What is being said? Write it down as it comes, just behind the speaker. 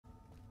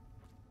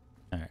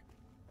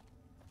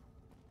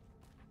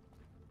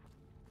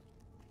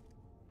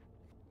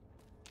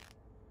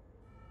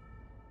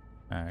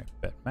Alright,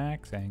 bet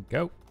max and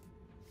go.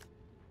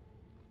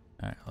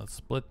 Alright, let's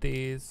split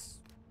these.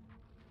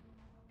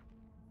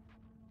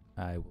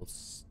 I will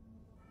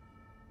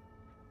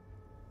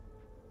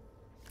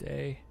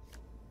stay.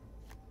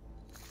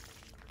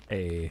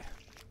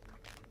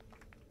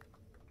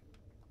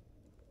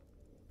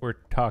 We're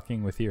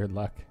talking with your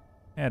luck.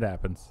 It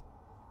happens.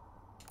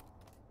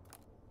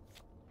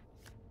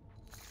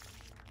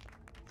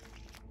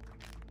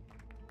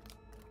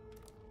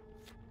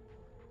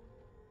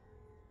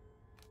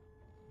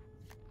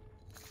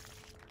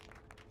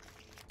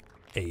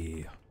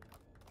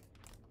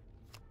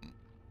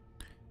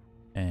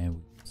 And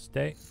we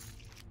stay.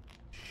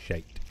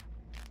 Shite.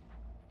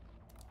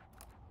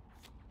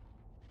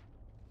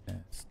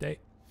 And stay.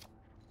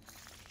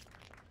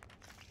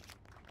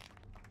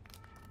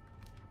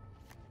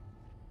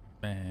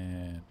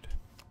 And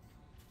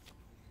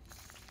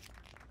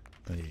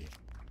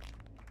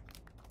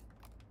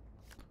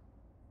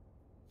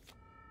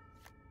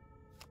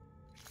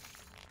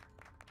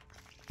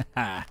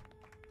ha.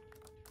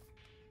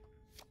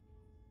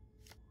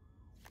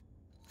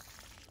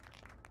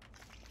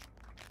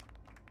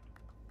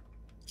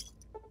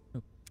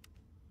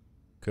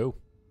 Cool.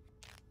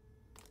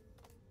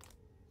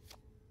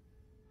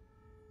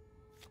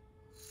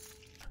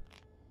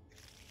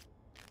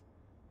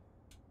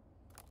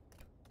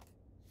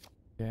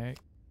 Okay.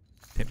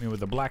 Hit me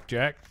with a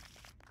blackjack.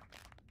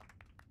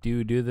 Do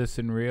you do this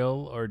in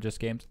real or just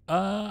games?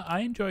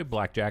 I enjoy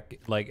blackjack,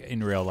 like,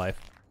 in real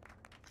life.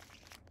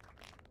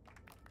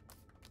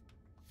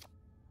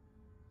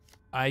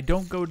 I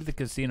don't go to the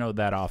casino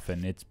that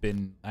often. It's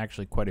been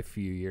actually quite a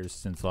few years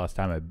since the last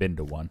time I've been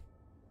to one.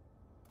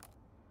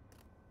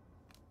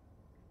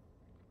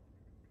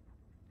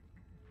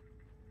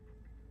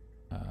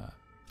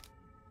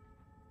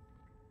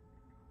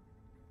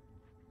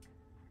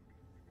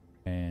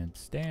 And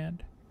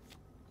stand.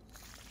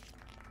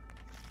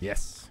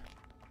 Yes.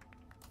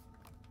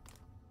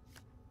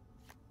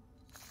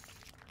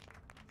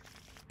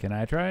 Can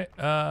I try?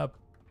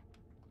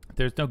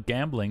 There's no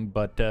gambling,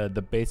 but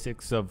the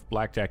basics of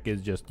blackjack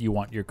is just you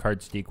want your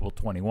cards to equal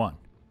 21.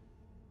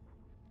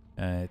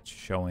 It's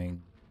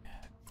showing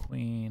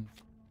queen.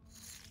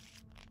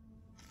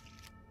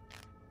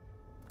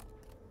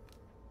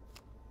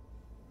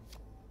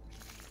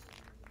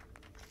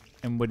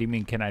 And what do you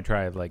mean, can I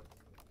try? Like,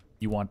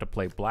 you want to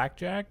play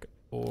blackjack,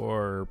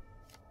 or...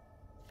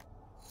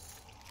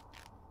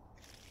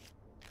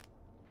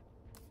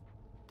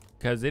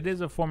 Because it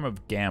is a form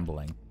of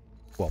gambling.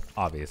 Well,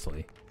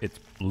 obviously. It's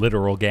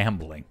literal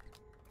gambling.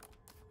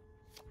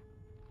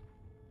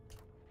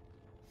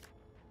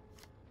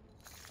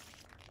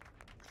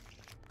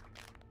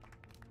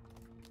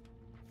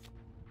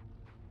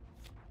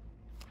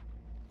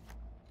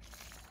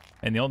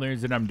 And the only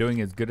reason I'm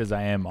doing as good as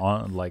I am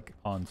on, like,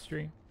 on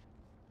stream.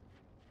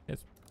 Yes.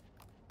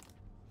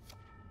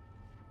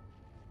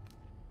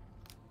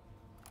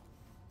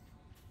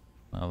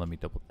 Well, let me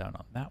double down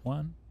on that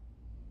one.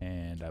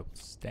 And I will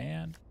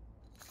stand.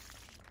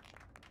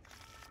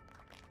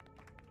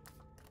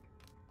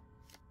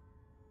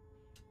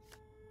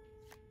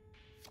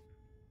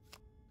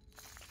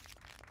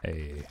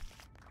 Hey.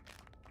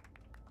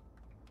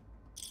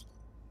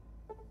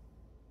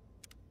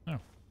 Oh.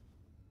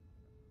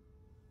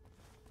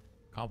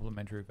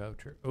 Complimentary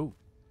voucher. Oh.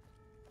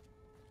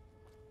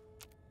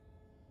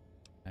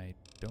 I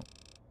don't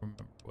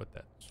remember what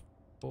that's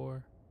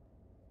for.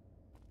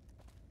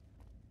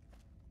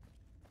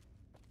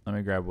 Let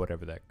me grab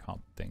whatever that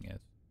comp thing is.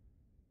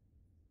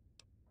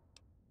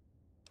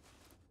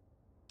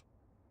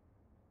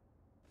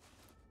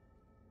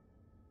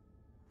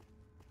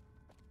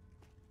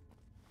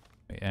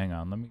 Wait, hang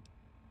on, let me...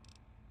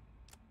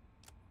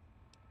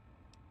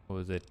 What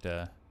was it,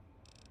 I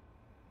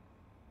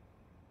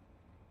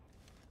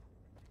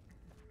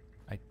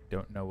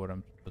don't know what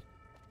I'm supposed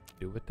to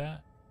do with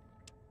that.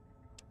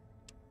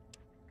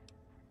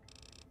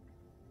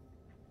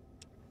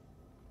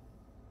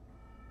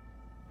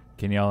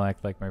 Can y'all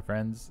act like my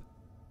friends?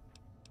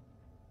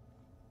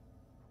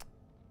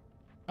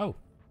 Oh,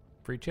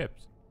 free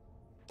chips.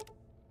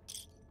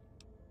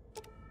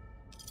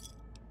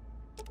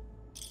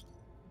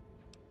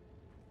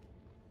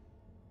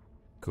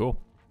 Cool.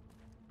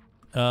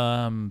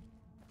 I'm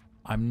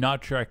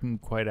not sure I can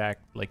quite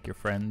act like your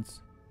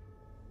friends.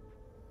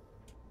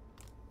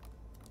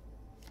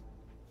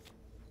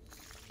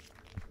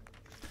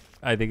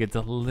 I think it's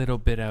a little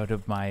bit out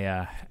of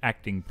my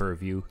acting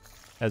purview.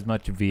 As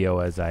much VO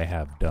as I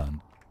have done.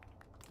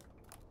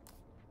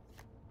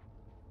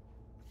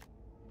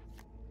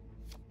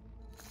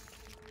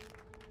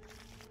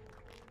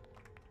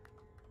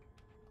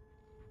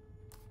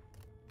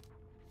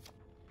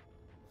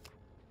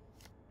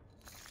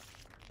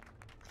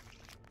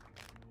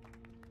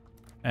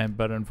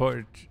 But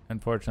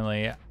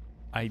unfortunately,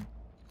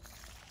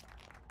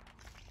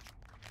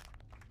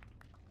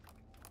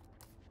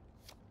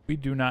 we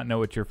do not know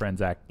what your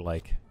friends act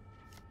like.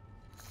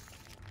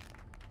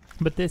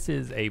 But this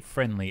is a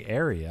friendly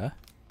area,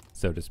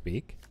 so to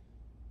speak.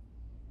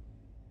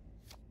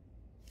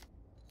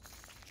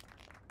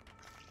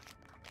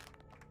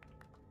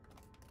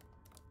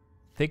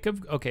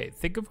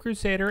 think of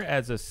Crusader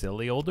as a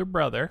silly older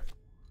brother.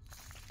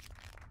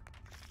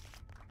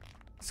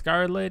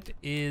 Scarlet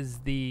is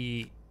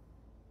the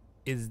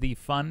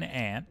fun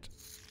aunt.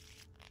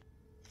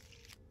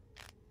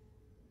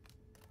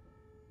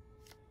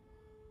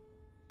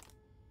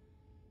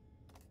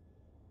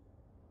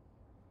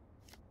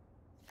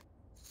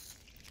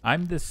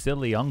 I'm the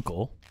silly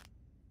uncle.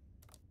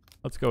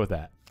 Let's go with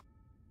that.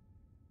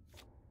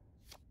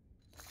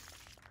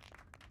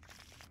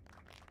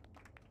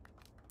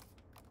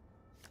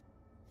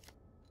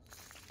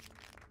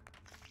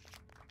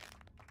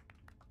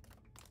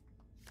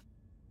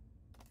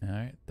 All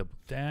right, double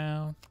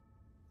down.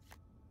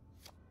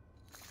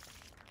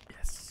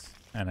 Yes.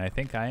 And I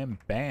think I am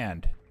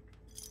banned.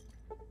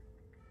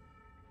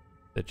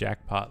 The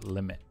jackpot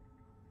limit.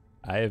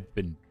 I have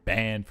been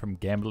banned from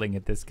gambling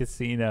at this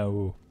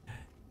casino.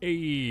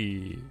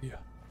 Hey.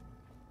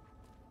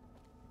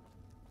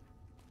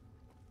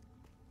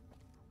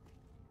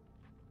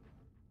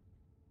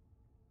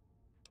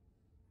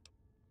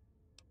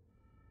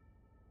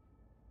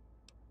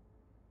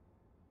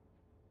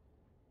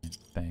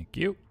 Thank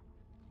you.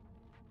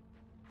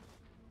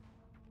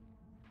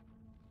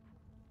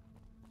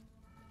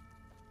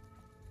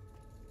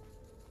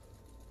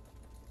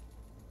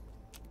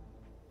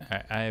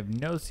 I have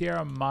no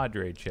Sierra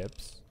Madre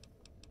chips.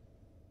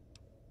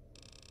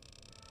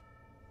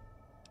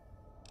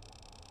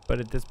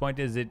 But at this point,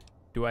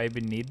 do I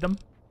even need them?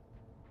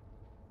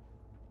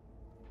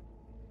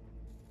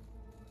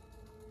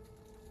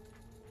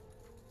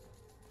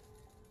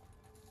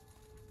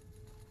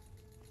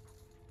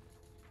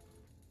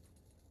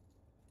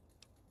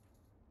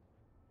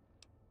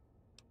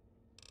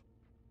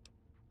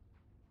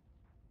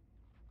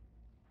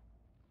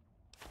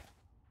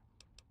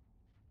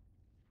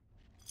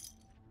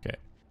 Okay.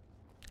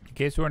 In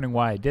case you're wondering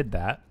why I did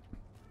that.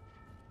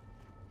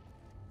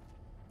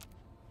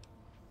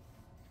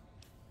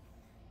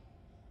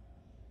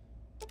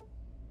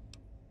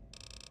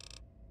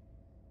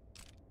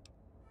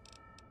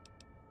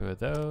 Two of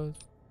those.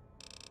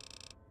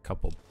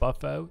 Couple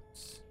buff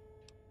outs.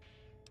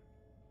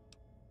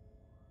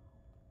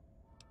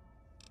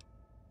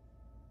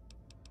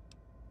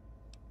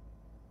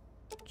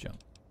 Junk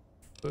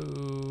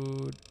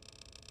food.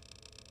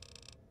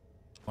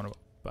 One of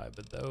 5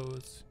 of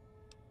those.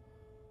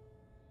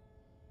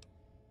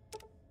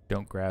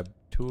 Don't grab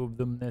 2 of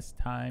them this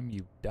time,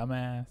 you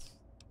dumbass.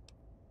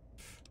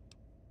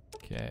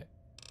 Okay.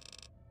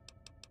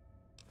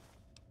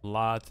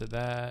 Lots of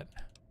that.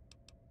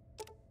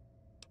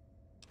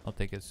 I'll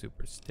take a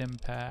super stim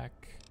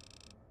pack.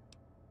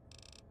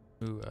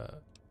 Ooh,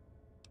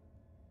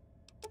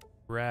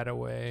 rat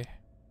away.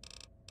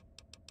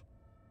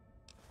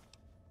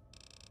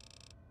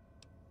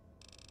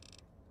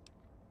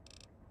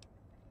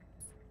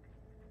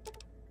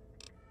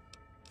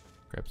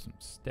 Grab some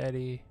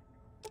steady.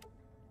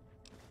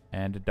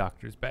 And a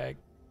doctor's bag.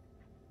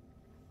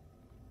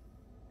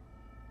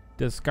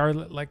 Does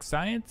Scarlet like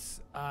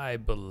science? I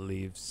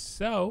believe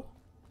so.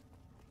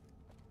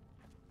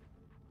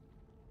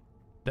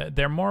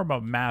 They're more of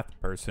a math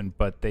person,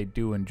 but they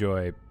do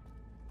enjoy...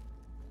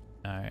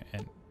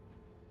 and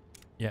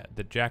yeah,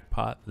 the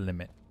jackpot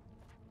limit.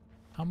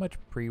 How much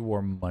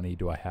pre-war money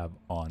do I have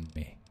on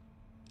me?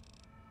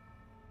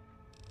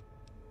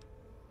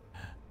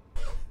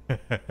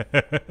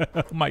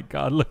 Oh my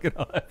god, look at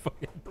all that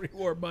fucking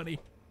pre-war money.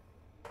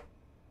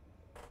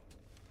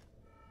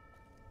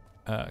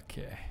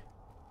 Okay.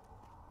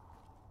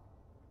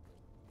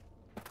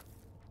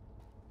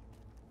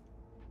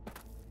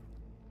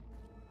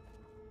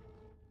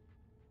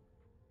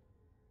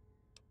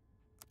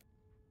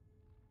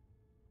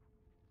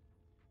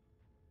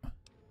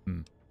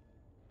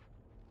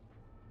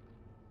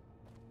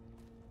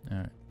 All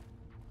right. Is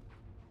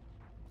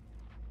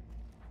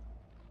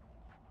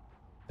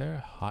there a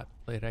hot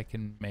plate I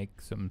can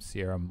make some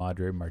Sierra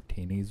Madre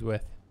martinis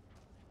with?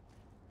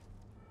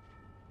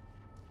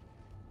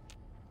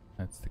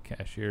 That's the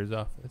cashier's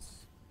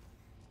office.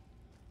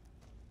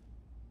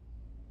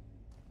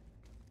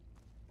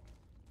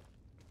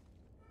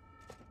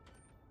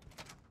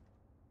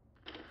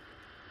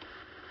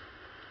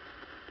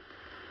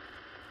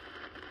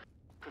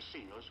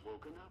 Casino's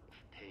woken up,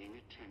 paying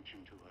attention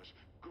to us.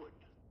 Good.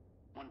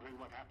 Wondering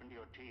what happened to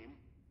your team?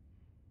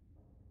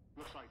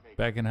 Looks like they...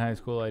 Back in high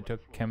school, I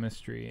took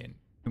chemistry and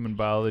human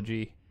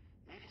biology.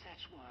 Maybe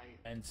that's why...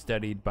 And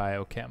studied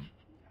biochem.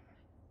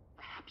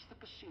 Perhaps the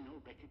casino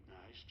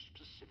recognized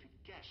specific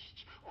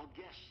guests, or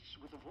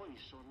guests with a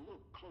voice or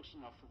look close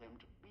enough for them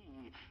to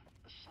be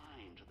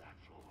assigned to that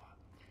floor.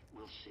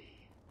 We'll see.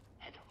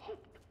 Had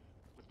hoped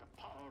with the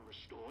power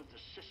restored, the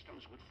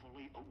systems would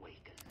fully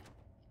awaken.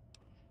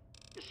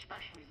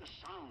 Especially the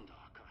sound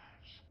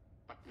archives.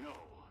 But no.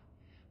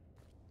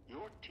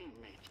 Your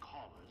teammates'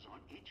 callers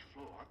on each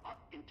floor are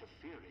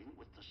interfering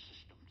with the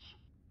systems.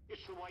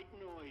 It's the white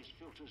noise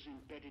filters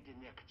embedded in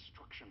their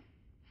construction.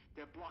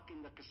 They're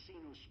blocking the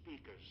casino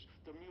speakers,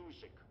 the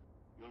music.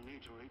 You'll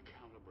need to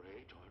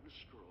recalibrate or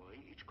destroy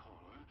each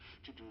caller.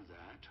 To do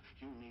that,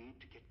 you need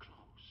to get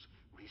close.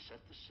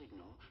 reset the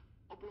signal,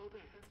 or blow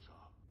their heads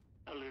off.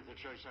 I'll leave the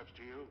choice up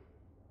to you.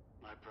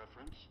 My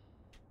preference?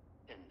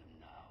 End them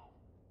now.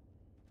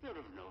 They're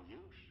of no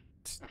use.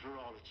 After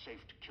all, it's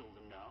safe to kill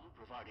them now,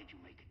 provided you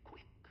make it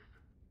quick.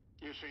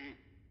 You see,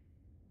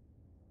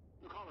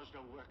 the collars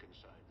don't work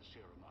inside the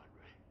Sierra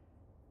Madre.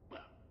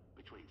 Well,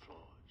 between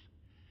floors.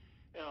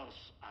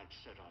 Else, I'd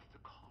set off the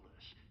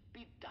collars.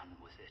 Be done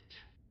with it.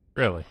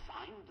 Really?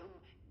 Find them,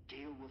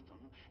 deal with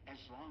them,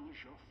 as long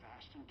as you're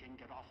fast and can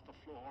get off the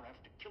floor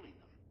after killing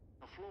them.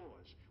 The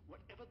floors,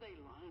 whatever they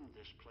line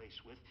this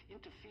place with,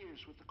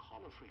 interferes with the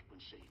collar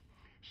frequency.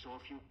 So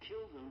if you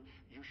kill them,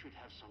 you should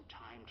have some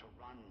time to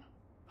run.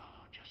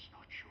 Just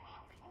not sure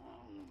how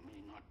long.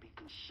 May not be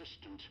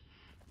consistent.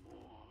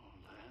 More,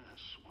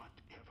 less,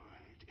 whatever.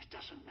 It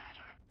doesn't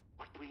matter.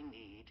 What we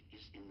need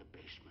is in the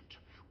basement.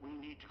 We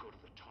need to go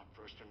to the top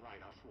first and write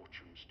our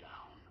fortunes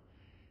down.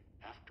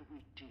 After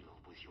we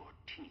deal with your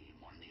team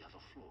on the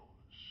other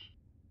floors.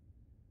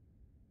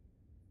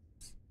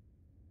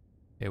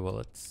 Okay, well,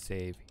 let's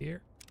save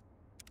here.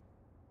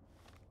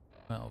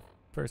 Well,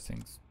 first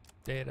things,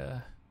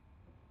 data.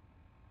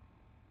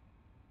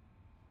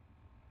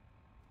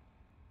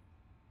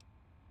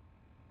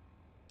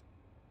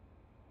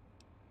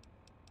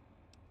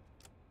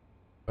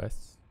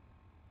 Quests.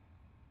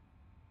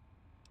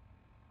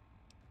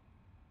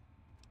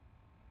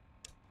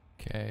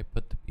 Okay,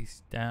 put the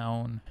beast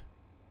down.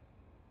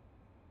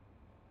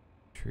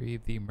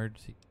 Retrieve the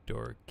emergency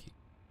door key.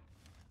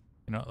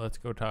 You know, let's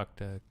go talk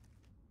to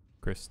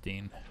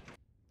Christine.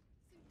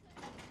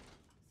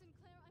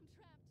 Sinclair, I'm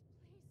trapped.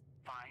 Please.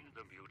 Find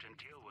the mute and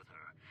deal with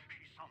her.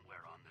 She's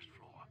somewhere on this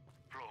floor.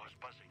 Floor's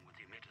buzzing with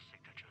emitter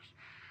signatures.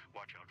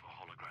 Watch out for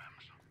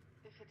holograms.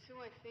 If it's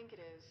who I think it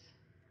is,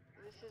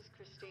 this is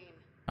Christine.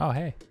 Oh,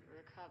 hey.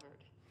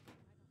 Recovered.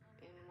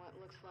 In what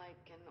looks like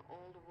an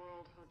old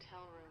world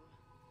hotel room.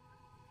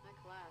 High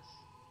class.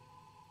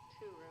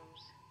 2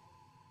 rooms.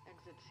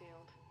 Exit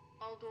sealed.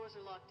 All doors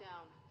are locked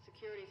down.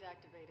 Security's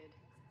activated.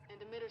 And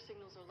emitter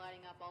signals are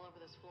lighting up all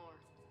over this floor.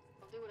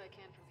 I'll do what I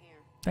can from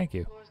here. Thank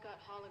you. Floor's got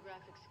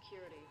holographic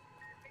security.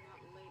 Not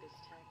latest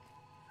tech.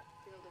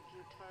 Field of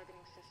view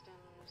targeting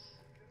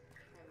systems.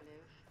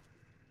 Primitive.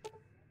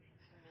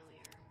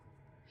 Familiar.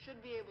 Should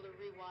be able to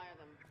rewire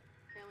them.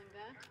 Failing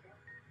that,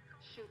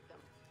 shoot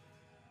them.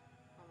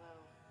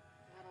 Although,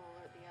 that'll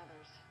alert the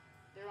others.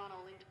 They're on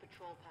a linked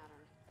patrol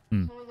pattern.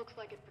 Floor looks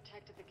like it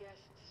protected the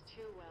guests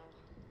too well.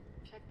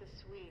 Check the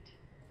suite.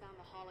 Found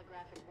the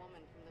holographic woman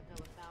from the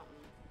villa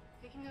fountain.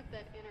 Picking up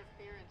that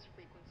interference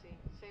frequency,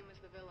 same as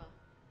the villa.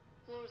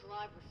 Floor's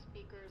live with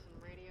speakers and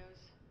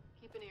radios.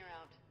 Keep an ear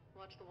out.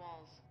 Watch the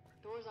walls.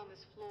 Doors on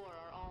this floor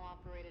are all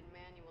operated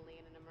manually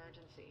in an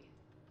emergency.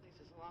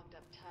 Place is locked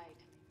up tight.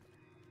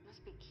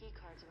 Must be key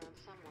cards around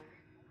somewhere.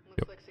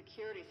 Looks like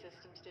security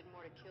systems did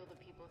more to kill the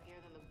people here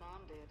than the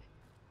bomb did.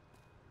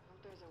 Hope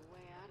there's a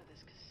way out of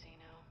this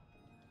casino.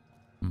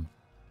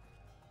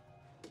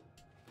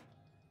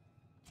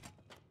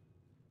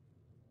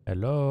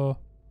 Hello.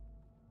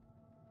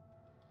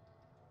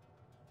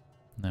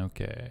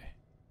 Okay.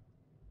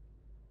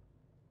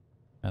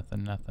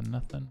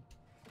 Nothing.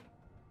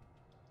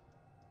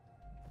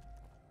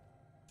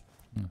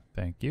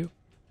 Thank you.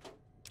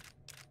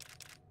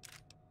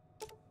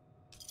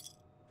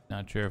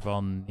 Not sure if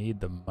I'll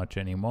need them much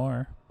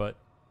anymore, but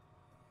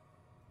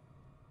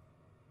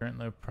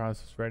currently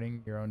process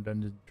writing your own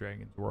Dungeons &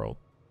 Dragons world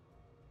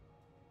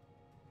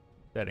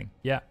setting.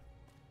 Yeah.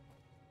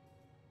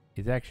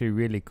 It's actually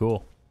really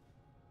cool.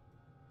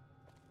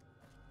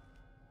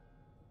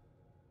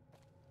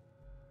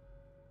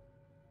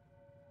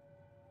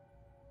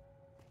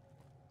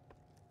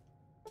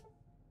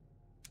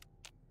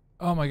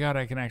 Oh my god,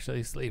 I can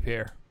actually sleep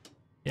here.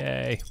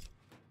 Yay.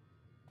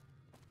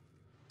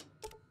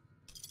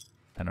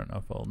 I don't know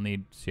if I'll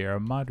need Sierra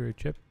Madre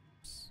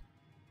chips.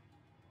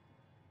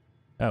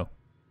 Oh.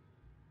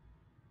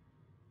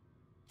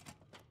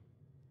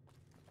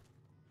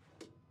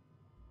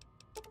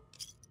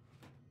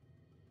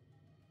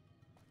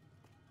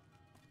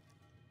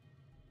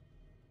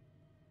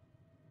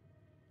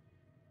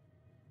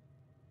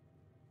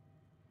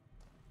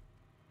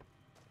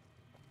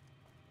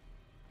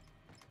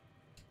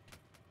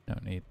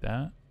 Don't need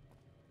that.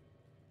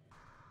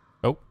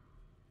 Oh.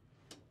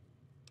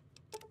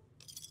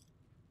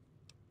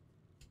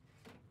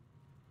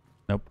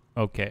 Nope.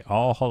 Okay,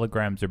 all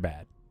holograms are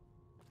bad.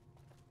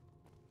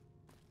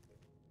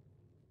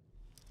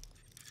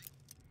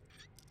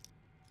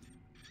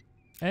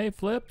 Hey,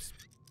 Flips.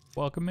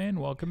 Welcome in,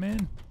 welcome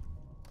in.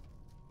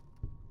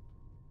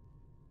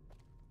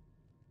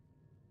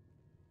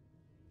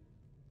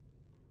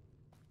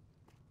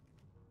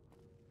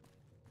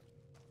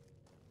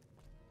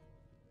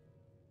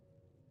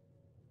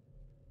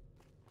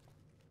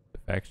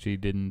 The fact she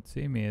didn't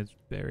see me is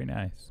very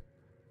nice.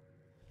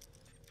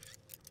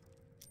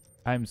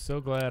 I'm so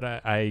glad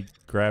I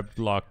grabbed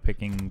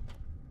lockpicking,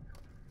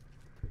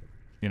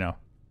 you know,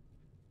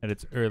 at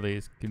its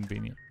earliest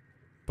convenience.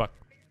 Fuck.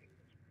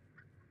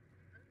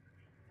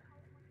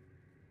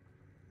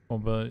 Well,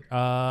 but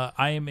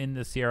I am in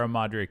the Sierra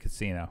Madre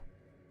Casino.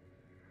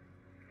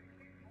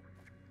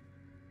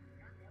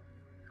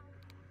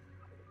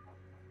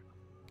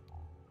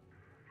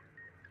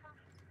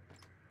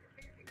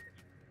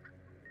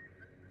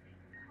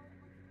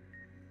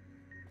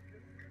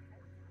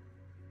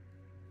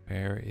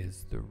 Where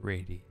is the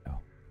radio?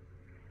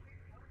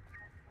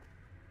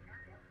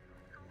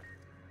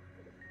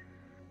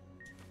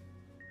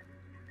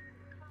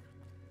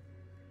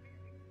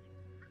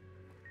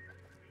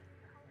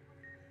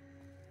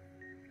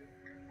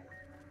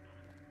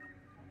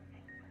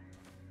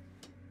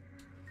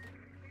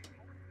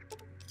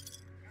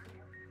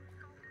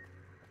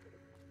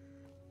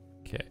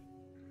 Okay.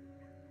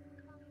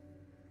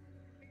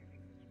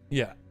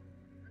 Yeah.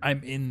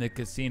 I'm in the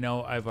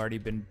casino. I've already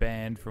been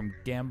banned from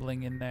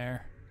gambling in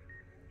there.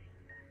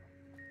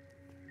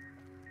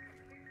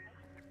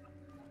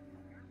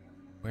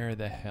 Where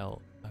the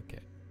hell? Okay.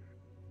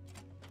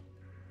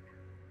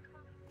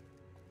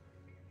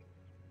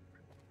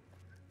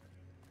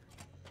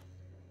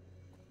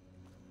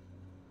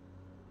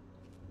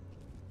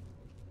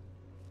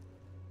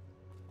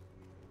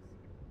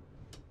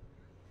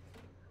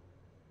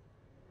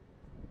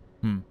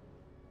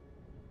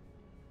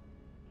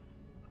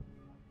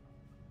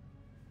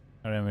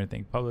 I don't have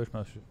anything published.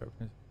 Most of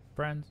your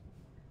friends.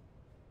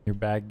 Your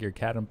bag, your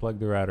cat unplugged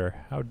the router.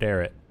 How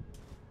dare it?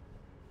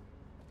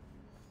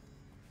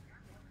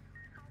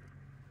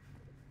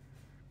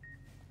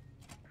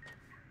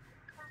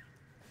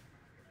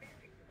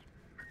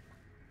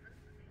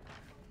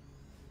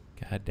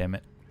 God damn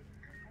it.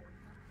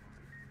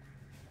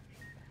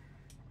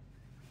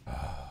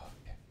 Oh,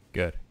 okay.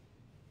 Good.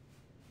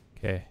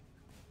 Okay.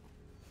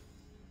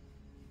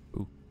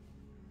 Ooh.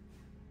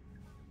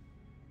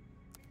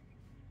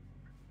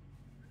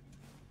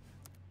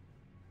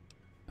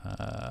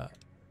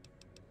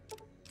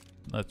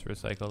 Let's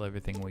recycle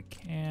everything we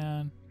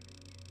can.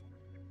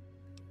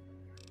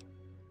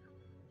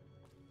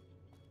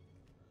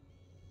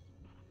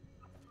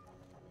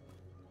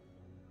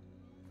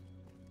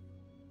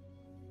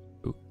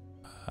 Ooh.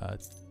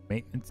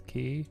 Maintenance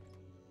key.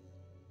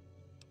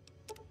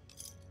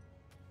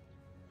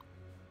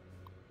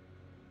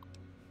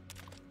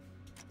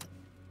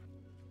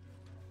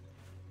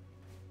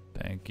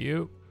 Thank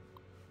you.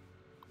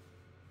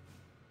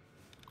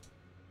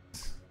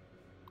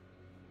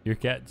 Your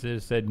cat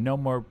just said no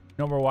more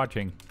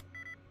watching.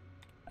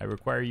 I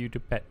require you to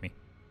pet me.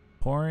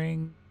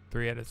 Pouring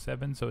 3 out of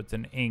 7, so it's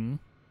an ing.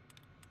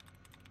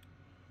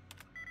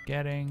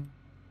 Getting.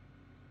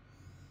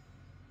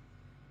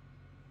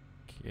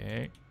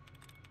 Okay.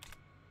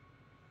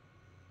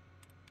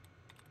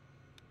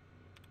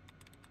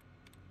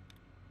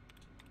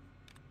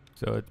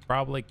 So it's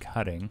probably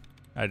cutting.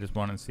 I just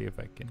want to see if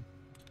I can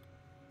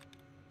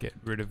get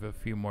rid of a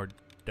few more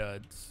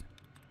duds.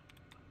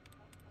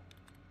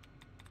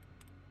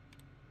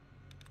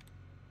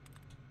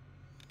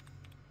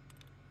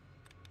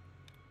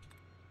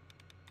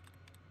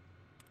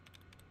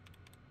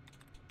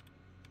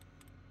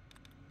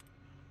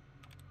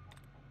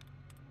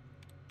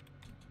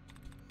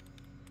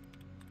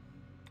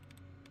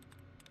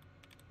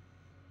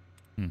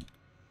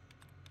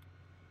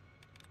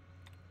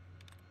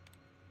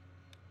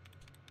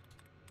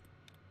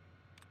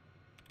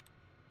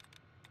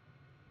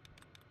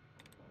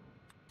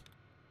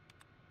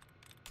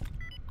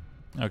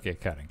 Okay,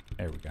 cutting.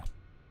 There we go.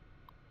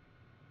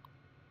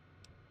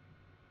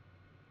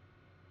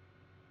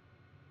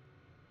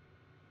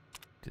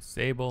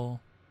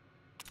 Disable.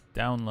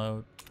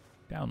 Download.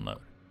 Download.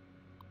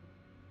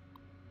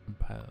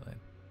 Pilot.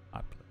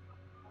 Upload.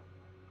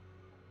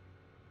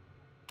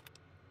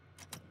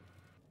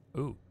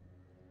 Ooh.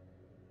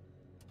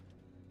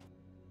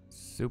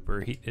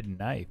 Superheated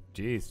knife.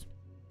 Jeez.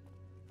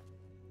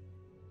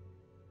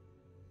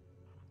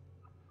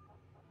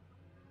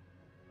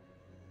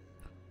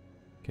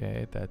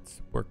 Okay,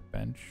 that's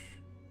workbench.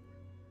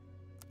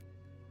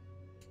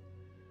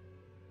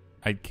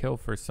 I'd kill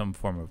for some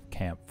form of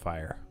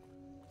campfire.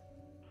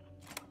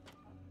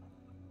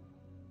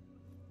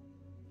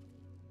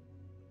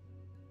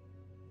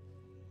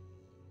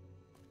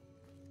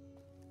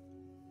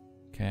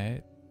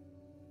 Okay.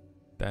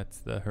 That's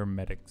the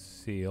hermetic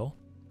seal.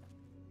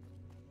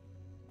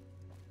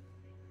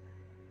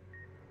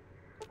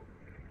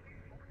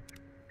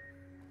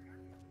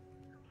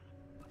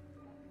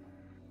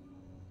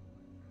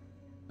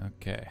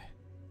 Okay.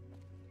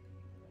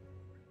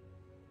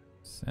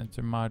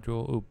 Sensor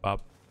module. Ooh,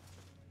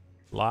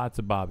 lots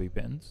of bobby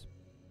pins.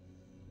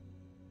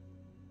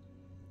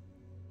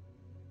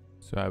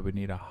 So I would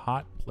need a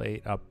hot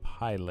plate, a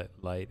pilot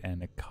light,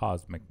 and a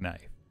cosmic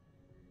knife.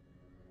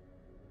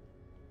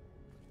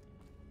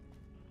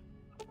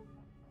 Of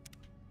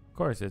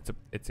course,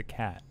 it's a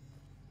cat.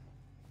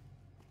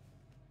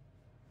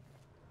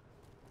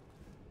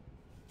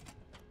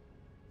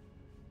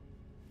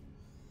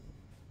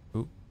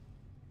 Ooh.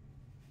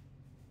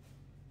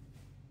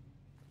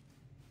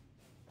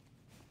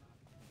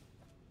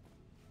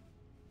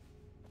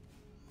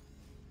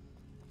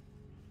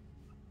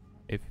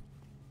 If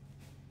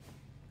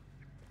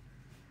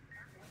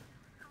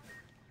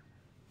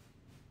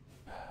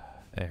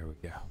there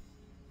we go.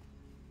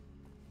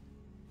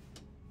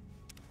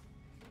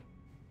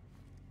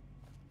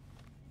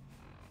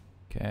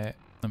 Okay,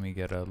 let me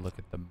get a look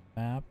at the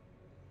map.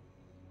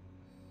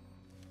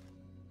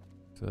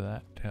 So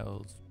that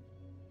tells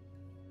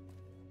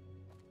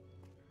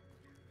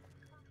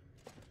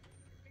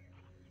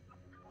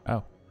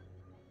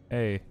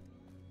Hey.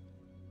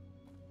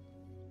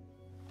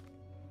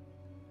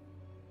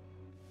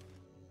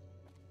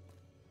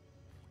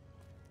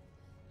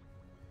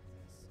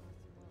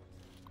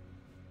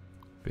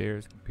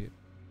 Beers, computer.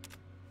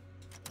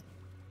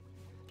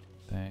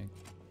 Thank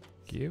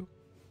you.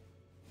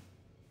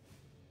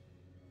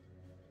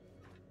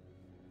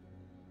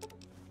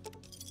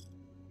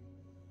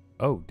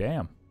 Oh,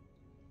 damn.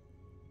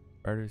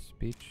 Barter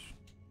speech.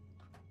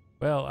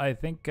 Well, I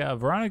think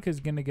Veronica's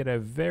going to get a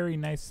very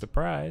nice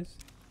surprise.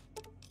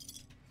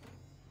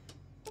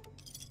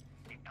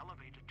 The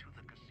elevator to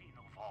the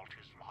casino vault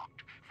is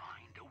locked.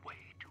 Find a way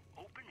to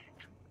open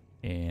it.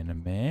 In a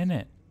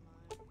minute.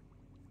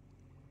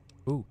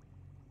 Ooh.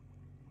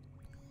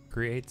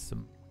 Create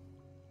some.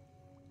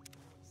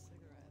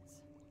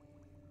 Cigarettes.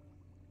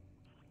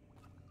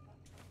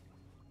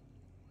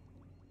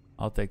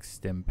 I'll take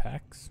stim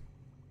packs.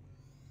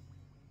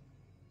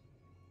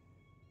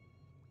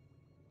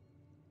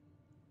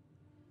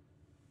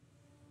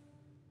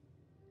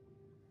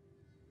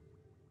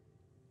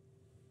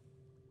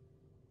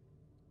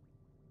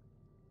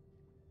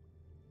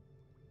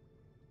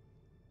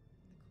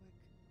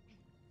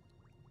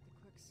 The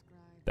quick scribe.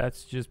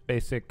 That's just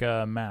basic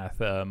math,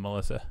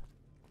 Melissa.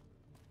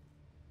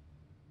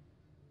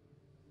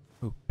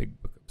 Ooh,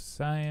 big book of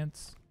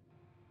science.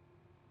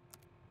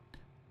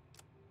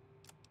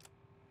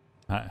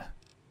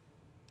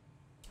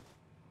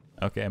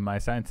 Okay, my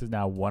science is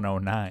now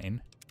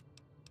 109.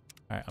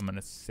 Alright, I'm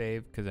gonna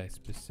save because I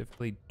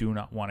specifically do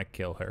not want to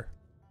kill her.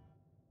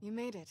 You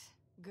made it.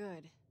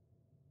 Good.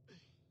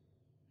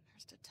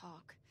 There's to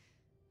talk.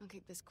 I'll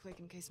keep this quick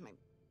in case my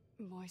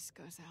voice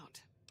goes out.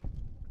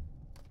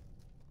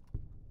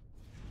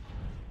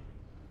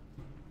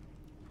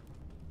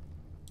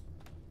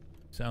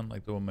 Sound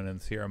like the woman in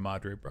the Sierra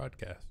Madre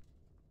broadcast.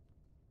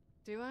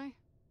 Do I?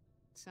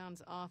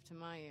 Sounds off to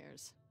my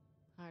ears.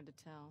 Hard to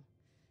tell.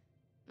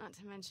 Not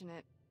to mention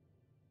it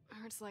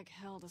hurts like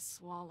hell to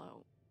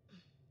swallow.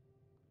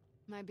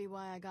 Might be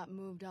why I got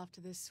moved off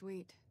to this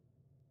suite.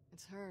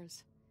 It's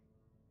hers.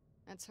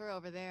 That's her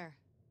over there.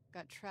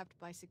 Got trapped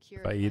by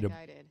security like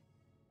I did.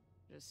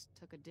 Just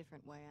took a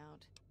different way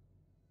out.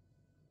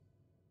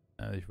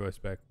 Your voice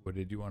back. What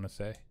did you want to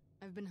say?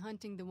 I've been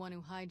hunting the one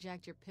who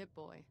hijacked your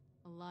Pip-Boy,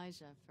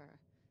 Elijah, for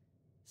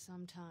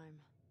some time.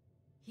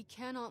 He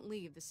cannot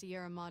leave the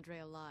Sierra Madre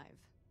alive.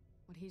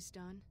 What he's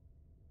done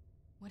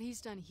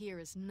here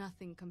is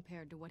nothing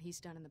compared to what he's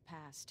done in the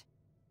past.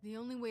 The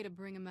only way to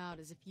bring him out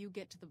is if you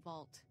get to the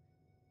vault.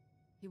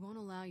 He won't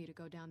allow you to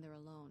go down there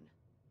alone.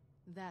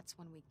 That's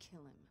when we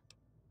kill him.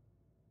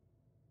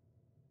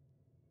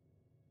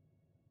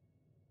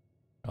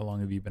 How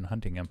long have you been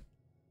hunting him?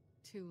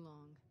 Too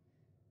long.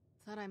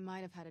 Thought I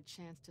might have had a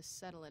chance to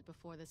settle it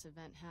before this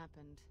event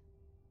happened.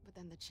 But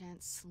then the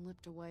chance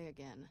slipped away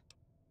again.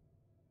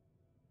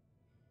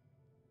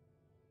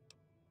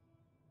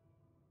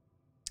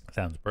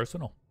 Sounds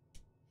personal.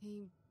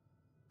 He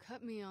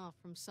cut me off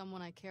from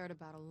someone I cared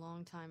about a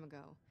long time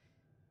ago.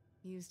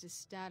 He used his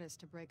status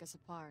to break us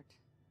apart.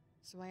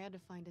 So I had to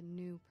find a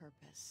new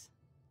purpose.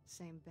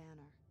 Same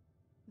banner.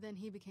 Then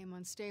he became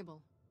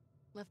unstable.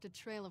 Left a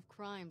trail of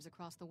crimes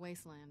across the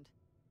wasteland.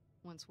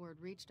 Once word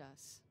reached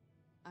us,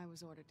 I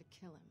was ordered to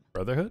kill him.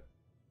 Brotherhood?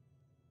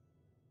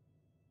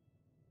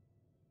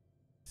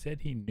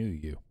 Said he knew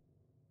you.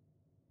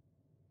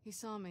 He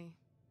saw me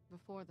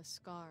before the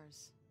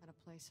scars at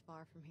a place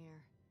far from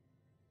here.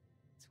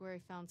 It's where he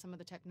found some of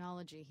the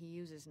technology he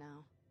uses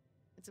now.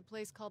 It's a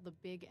place called the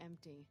Big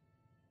Empty.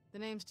 The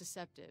name's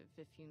deceptive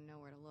if you know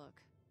where to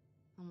look.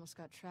 Almost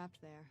got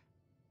trapped there.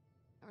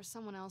 There was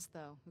someone else,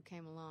 though, who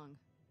came along.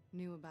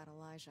 Knew about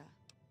Elijah.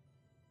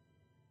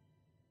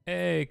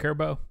 Hey,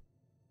 Kerbo.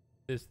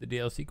 Is the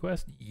DLC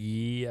quest?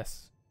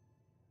 Yes.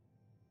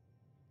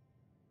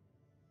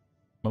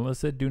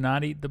 Melissa, do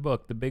not eat the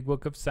book. The big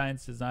book of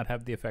science does not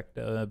have the effect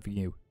of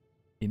you.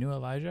 You knew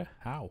Elijah?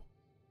 How?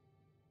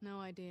 No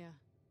idea.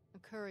 A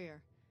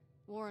courier.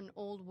 Wore an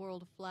old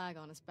world flag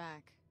on his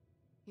back.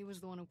 He was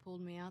the one who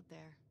pulled me out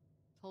there.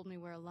 Told me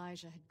where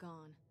Elijah had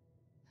gone.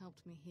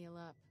 Helped me heal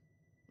up.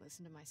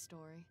 Listened to my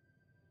story.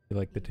 You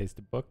like the taste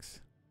of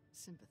books?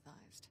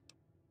 Sympathized.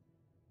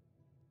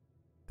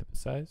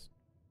 Sympathized?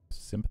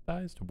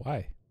 Sympathized?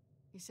 Why?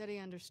 He said he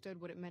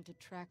understood what it meant to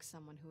track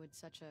someone who had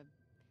such a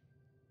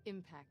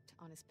impact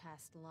on his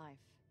past life.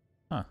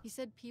 Huh. He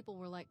said people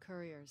were like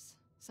couriers,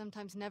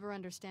 sometimes never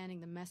understanding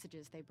the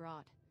messages they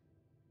brought.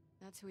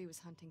 That's who he was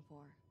hunting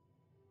for.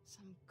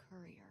 Some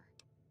courier.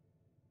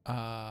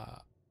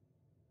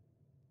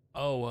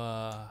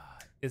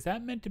 Is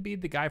that meant to be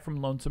the guy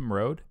from Lonesome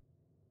Road?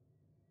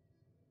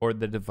 Or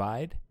The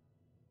Divide?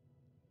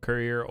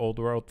 Courier, old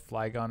world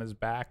flag on his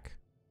back.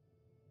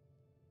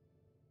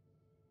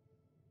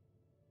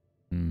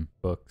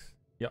 Books.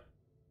 Yep.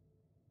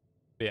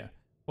 But yeah.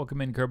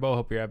 Welcome in, Kerbo.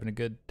 Hope you're having a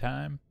good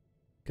time.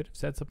 Could have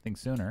said something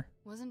sooner.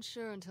 Wasn't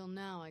sure until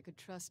now I could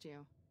trust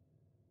you.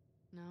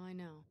 Now I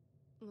know.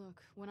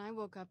 Look, when I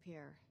woke up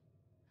here,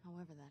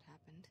 however that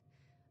happened,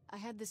 I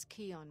had this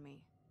key on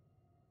me.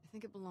 I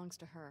think it belongs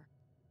to her.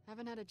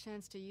 Haven't had a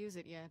chance to use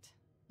it yet.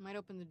 Might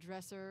open the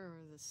dresser or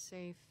the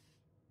safe.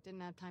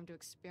 Didn't have time to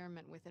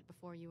experiment with it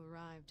before you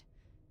arrived.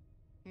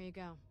 Here you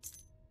go.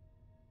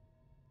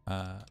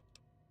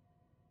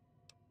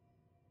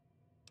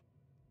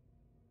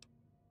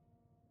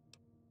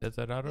 Does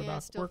that auto Yeah,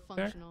 dock still work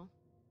there? functional.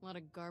 A lot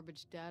of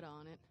garbage data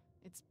on it.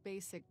 Its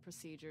basic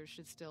procedures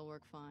should still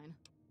work fine.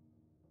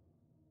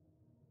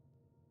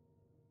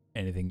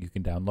 Anything you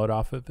can download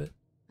off of it?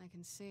 I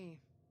can see.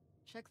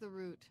 Check the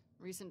route.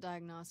 Recent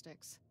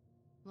diagnostics.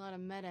 A lot of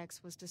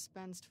Med-X was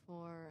dispensed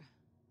for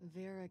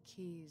Vera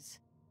Keys.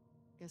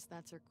 Guess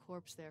that's her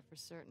corpse there for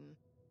certain.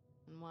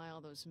 And why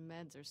all those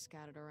meds are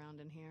scattered around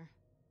in here.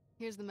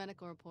 Here's the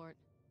medical report.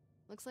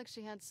 Looks like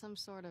she had some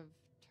sort of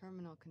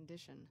terminal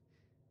condition.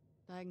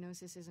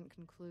 Diagnosis isn't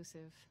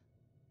conclusive.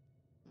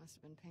 Must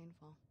have been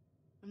painful.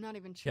 I'm not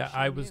even sure. Yeah, she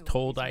I was knew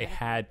told these I medical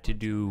had to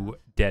reports were do enough.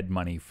 dead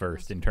money Must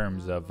first have in been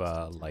terms around of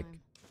most the like time.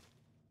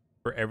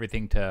 for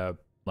everything to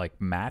like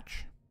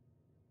match.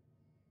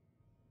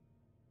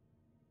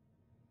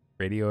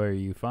 Radio, are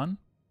you fun?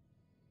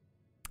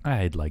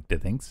 I'd like to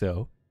think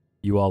so.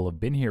 You all have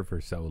been here for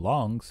so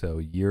long, so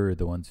you're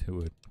the ones who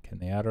would. Can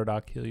the auto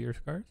dock heal your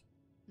scars?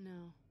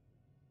 No.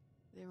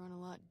 They run a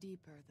lot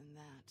deeper than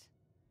that.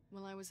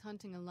 While I was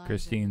hunting Elijah,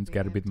 Christine's the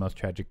got to be big the most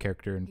entity, tragic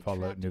character in he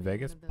Fallout trapped New me in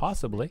Vegas. one of those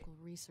Possibly. medical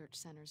research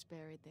centers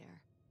buried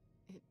there.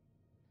 It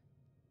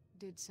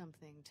did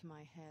something to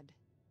my head.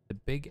 The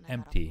big and I got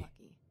empty.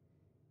 unlucky.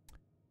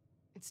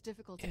 It's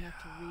difficult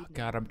enough to read.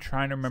 God, now. I'm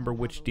trying to remember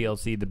Somehow which the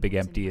list DLC of the big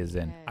what's empty my is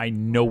in. head I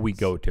know we words.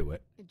 go to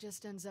it. It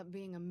just ends up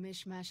being a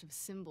mishmash of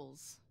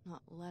symbols,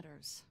 not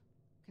letters.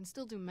 Can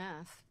still do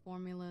math,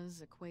 formulas,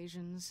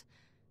 equations.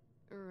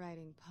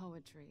 Writing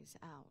poetry's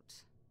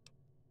out.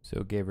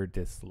 So it gave her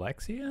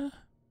dyslexia?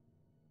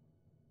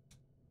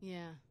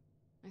 Yeah.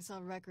 I saw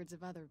records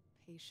of other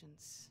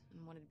patients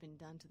and what had been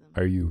done to them.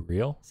 Are you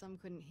real? Some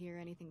couldn't hear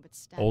anything but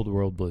static. Old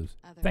World Blues.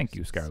 Others Thank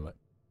you, just Scarlett.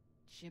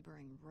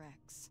 gibbering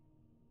wrecks.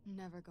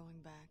 Never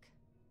going back.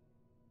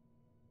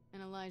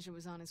 And Elijah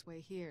was on his way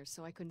here,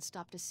 so I couldn't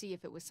stop to see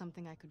if it was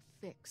something I could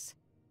fix.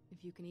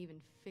 If you can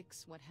even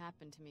fix what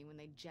happened to me when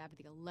they jabbed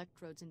the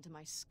electrodes into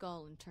my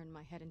skull and turned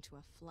my head into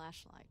a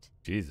flashlight.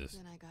 Jesus.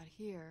 Then I got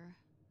here,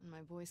 and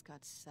my voice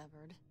got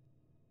severed.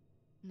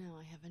 Now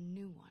I have a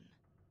new one.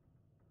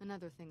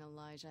 Another thing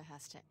Elijah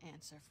has to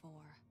answer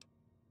for.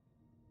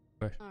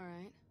 Question.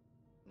 Alright.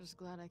 Just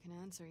glad I can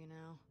answer you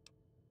now.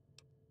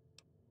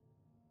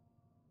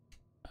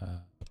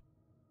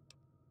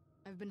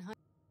 I've been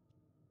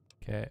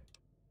Okay.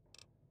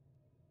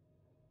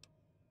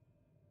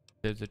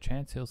 There's a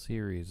chance he'll see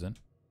a reason.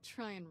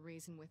 Try and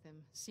reason with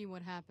him. See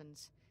what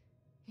happens.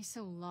 He's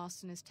so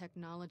lost in his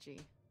technology.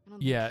 I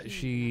don't Yeah, think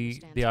he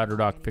even understands the why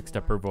autodoc fixed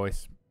up her anymore.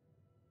 voice.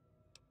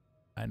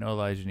 I know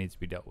Elijah needs to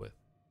be dealt with.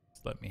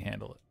 Just let me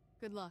handle it.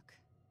 Good luck.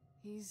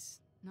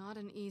 He's not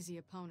an easy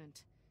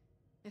opponent.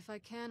 If I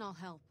can, I'll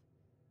help.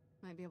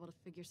 Might be able to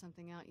figure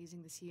something out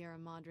using the Sierra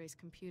Madre's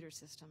computer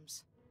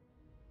systems.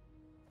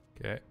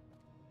 Okay.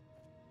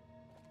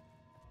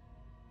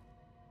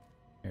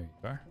 There you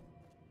are.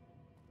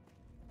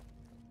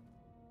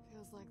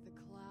 Feels like the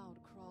cloud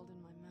crawled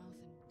in my mouth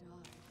and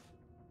died.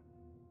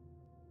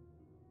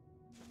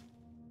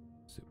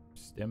 Super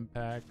Stim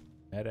Pack,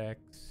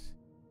 Med-X.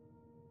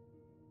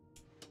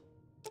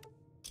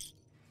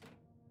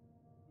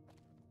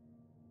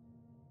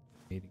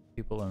 Meeting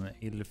people in the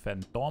Il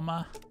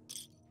Fantoma.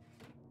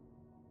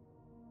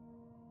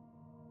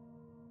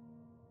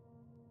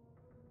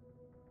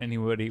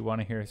 Anybody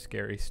want to hear a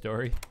scary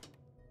story?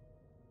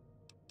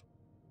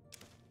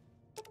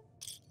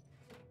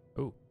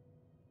 Oh,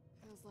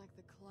 Feels like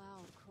the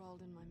cloud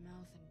crawled in my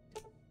mouth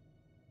and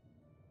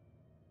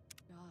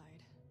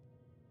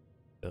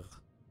died. ugh.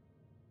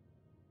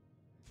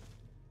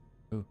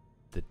 Ooh,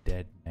 the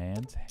dead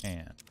man's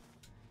hand.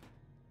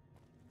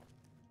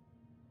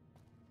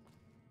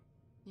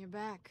 You're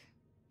back.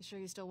 You sure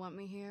you still want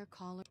me here,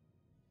 caller?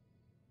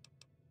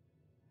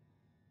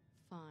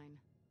 Fine.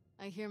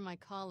 I hear my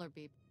collar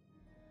beep.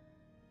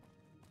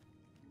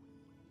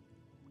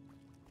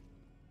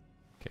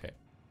 Okay.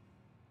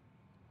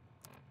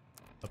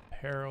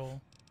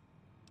 Apparel.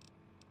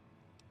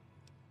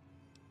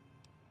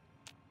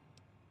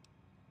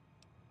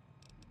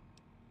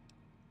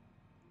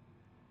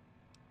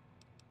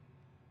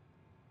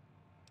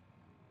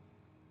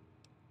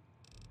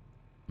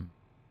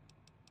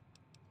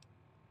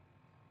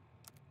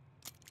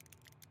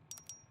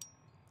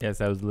 Yes,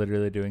 I was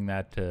literally doing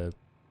that to...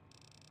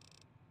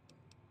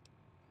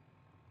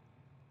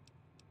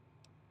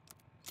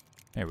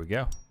 There we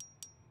go.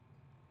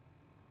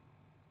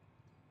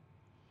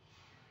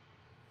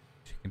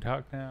 She can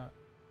talk now.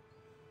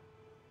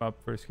 Up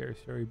for a scary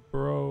story,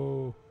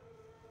 bro.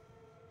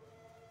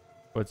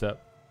 What's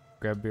up?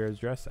 Grab Vera's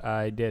dress?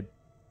 I did.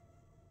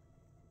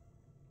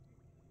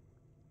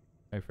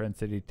 My friend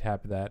said he'd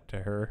tap that to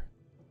her.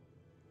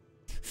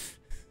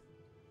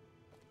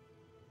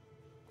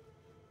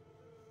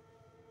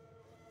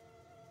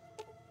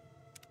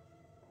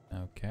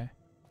 Okay.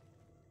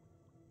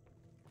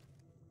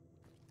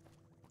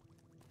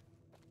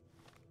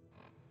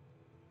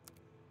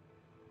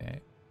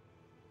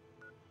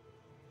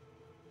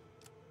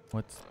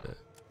 What's the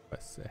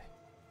quest say?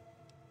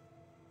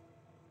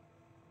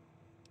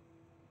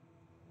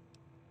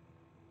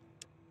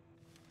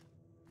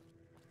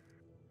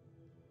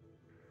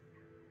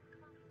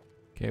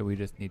 Okay, we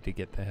just need to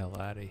get the hell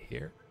out of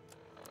here.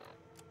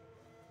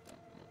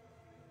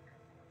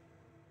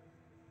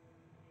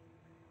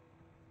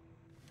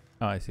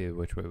 Oh, I see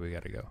which way we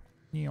gotta go.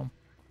 Neom.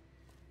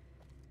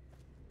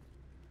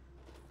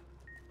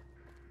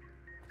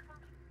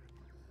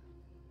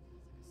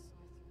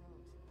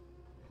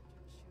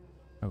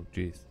 Oh,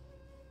 jeez.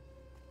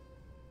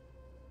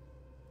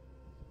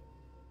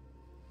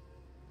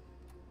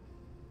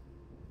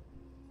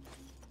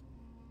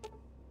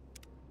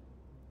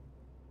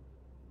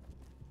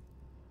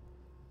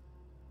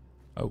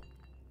 Oh.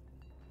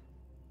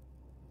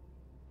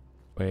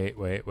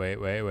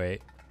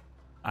 Wait.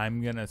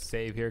 I'm gonna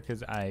save here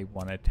because I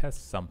want to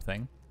test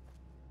something.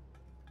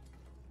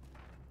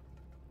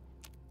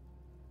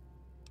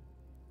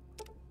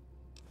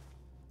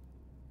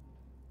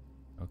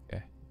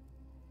 Okay.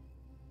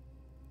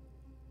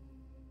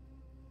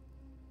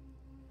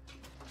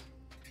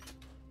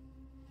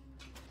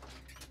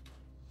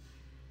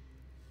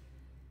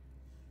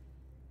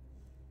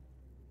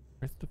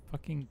 Where's the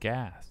fucking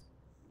gas?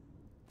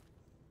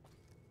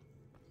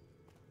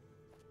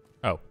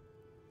 Oh.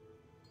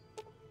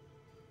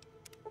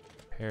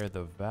 Repair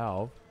the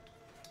valve.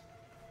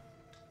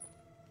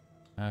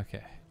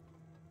 Okay.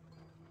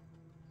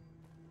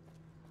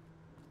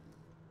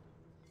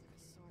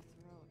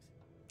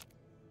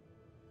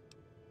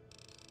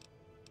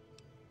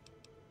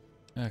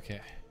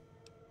 Okay.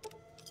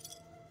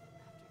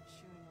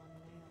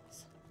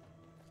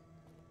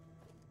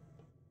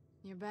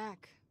 You're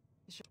back.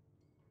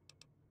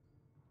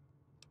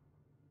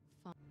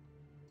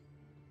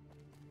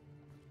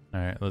 All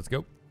right, let's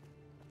go.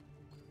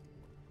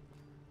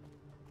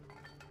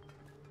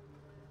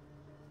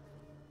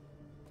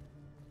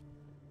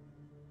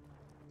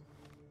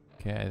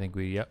 Okay, I think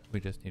we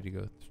just need to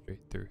go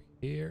straight through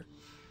here.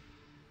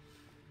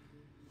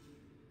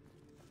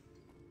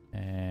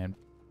 And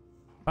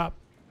pop.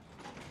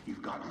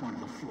 You've got one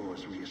of the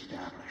floors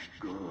reestablished.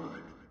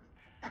 Good.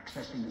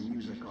 Accessing the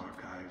music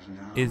archives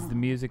now. Is the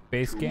music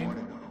base Two more game?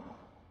 to go.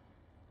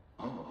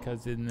 Oh,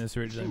 Because isn't this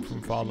originally seems from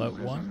like a Fallout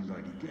steal 1? has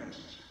uninvited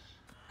guests.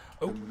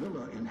 Oh. The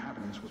villa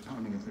inhabitants were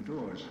pounding at the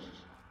doors.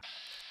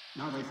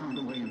 Now they found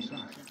a way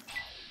inside.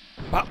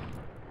 Pop.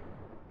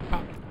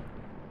 Pop.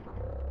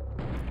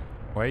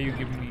 Why are you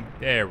giving me...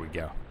 There we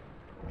go.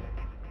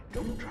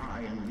 Don't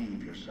try and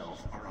leave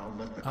yourself, or I'll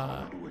let the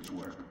collar do its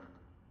work.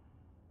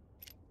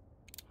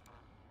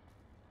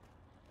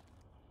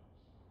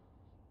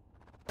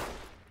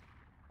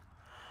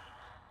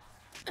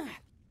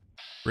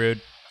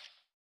 Rude.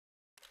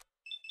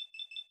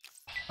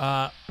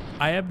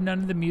 I have none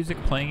of the music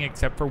playing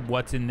except for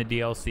what's in the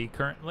DLC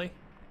currently.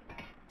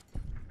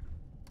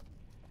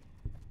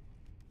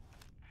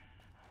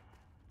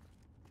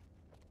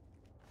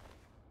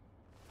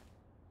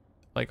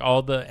 Like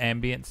all the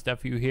ambient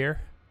stuff you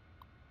hear.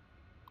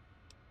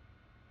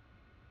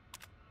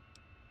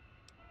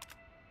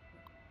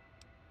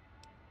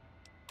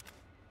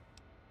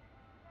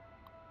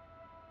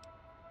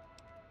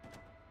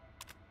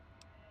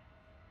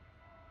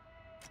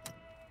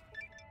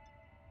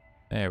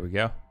 There we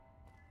go.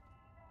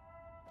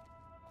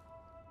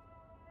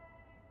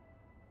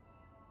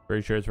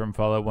 Pretty sure it's from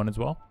Fallout 1 as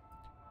well.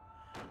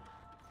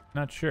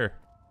 Not sure.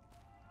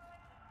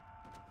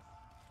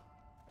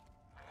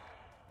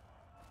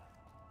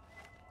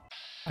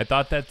 I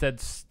thought that said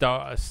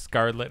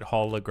Scarlet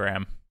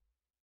Hologram.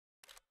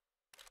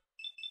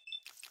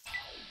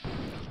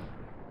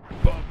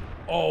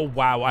 Oh,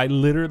 wow. I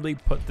literally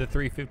put the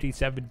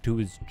 357 to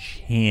his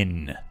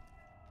chin.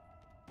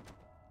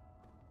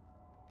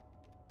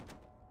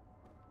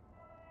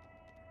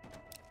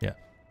 Yeah.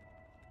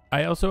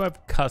 I also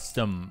have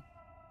custom...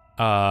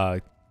 oh,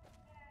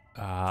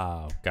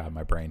 God,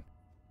 my brain.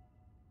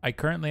 I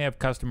currently have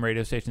custom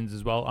radio stations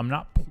as well. I'm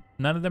not...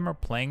 None of them are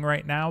playing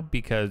right now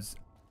because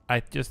I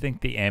just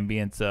think the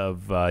ambience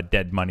of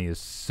Dead Money is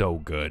so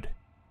good.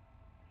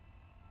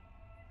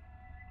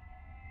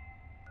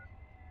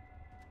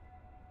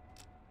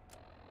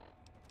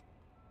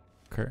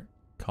 Kurt,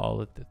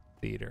 call it the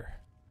theater.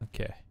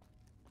 Okay.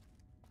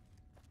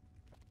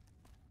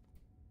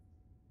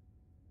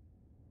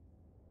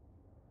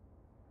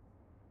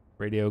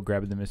 Radio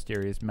grabbing the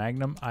mysterious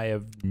Magnum. I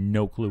have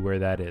no clue where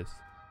that is.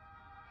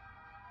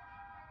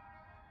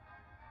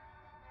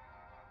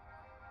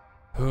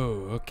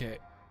 Oh, okay.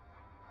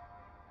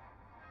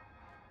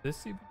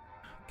 This even...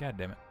 God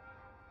damn it.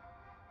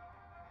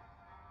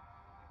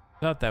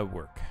 Thought that would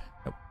work.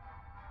 Nope.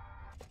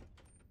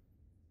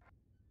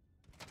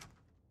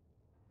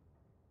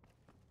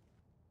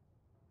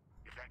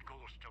 If that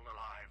ghoul's still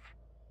alive,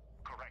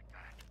 correct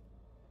that.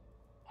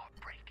 Or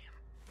break him.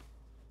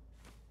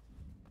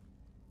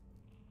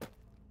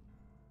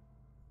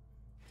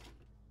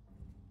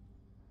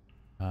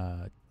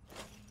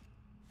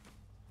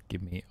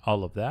 Give me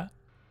all of that.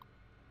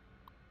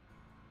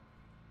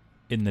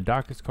 In the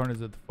darkest corners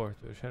of the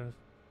forest, where shadows.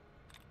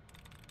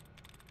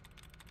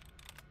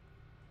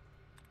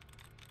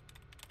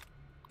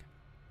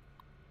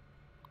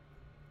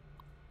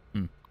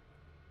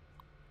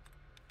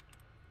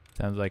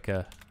 Sounds like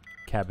a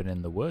cabin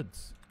in the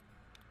woods.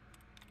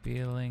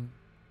 Feeling,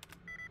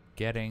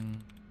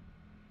 getting.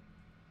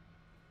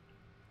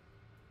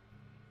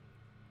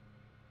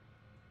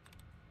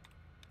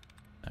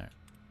 Alright.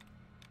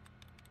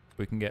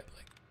 We can get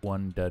like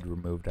one dud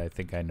removed. I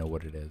think I know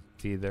what it is.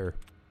 It's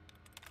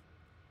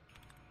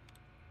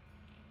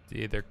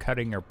either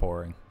cutting or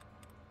pouring.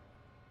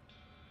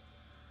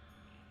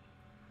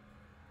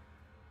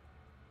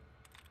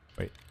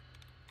 Wait.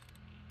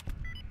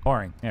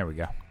 Pouring. There we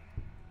go.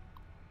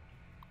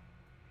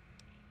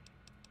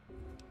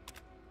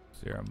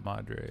 Sierra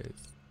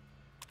Madres.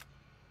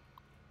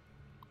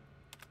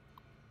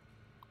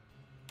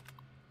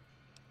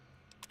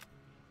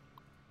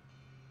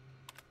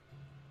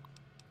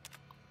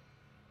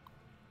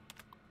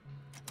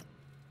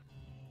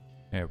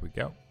 There we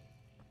go.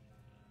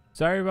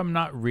 Sorry if I'm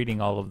not reading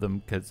all of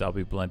them, because I'll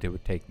be blunt, it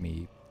would take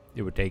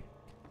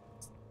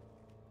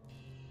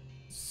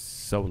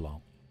so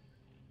long.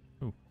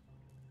 Ooh.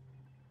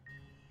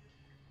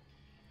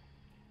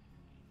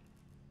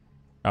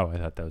 Oh, I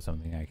thought that was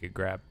something I could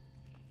grab.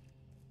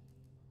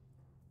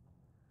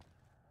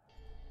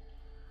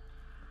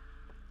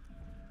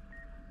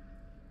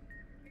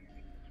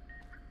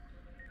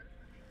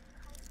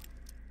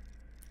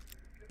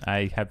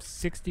 I have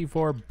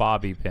 64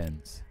 bobby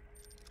pins.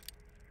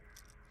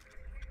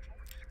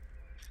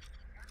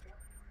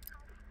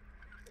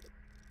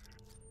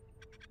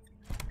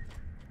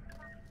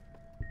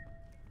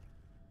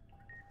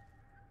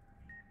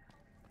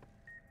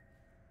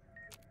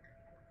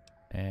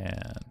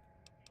 And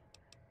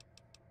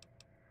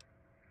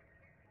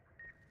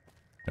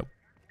nope.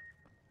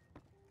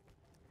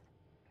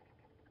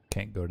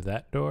 Can't go to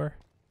that door.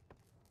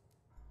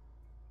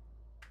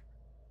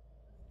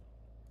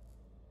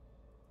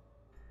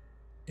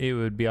 It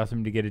would be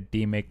awesome to get a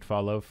demake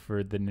follow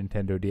for the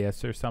Nintendo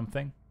DS or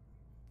something.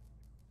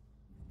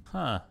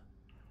 Huh.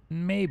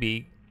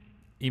 Maybe.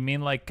 You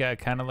mean like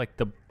kind of like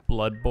the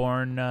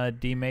Bloodborne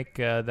demake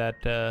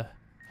that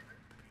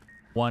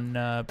one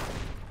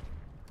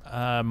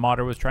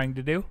modder was trying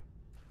to do?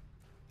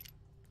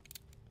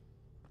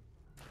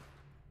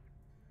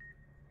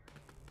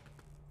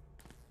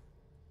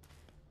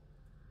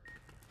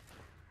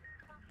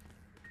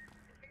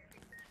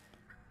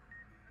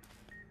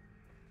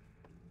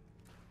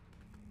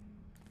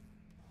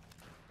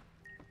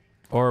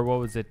 Or what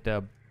was it?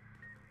 That,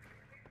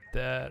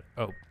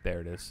 oh,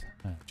 there it is.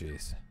 Oh,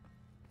 jeez.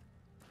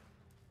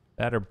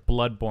 That or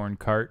Bloodborne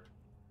cart.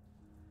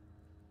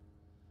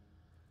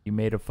 You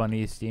made a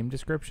funny Steam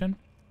description?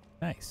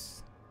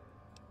 Nice.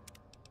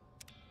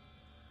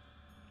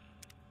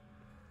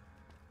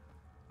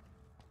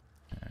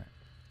 Alright.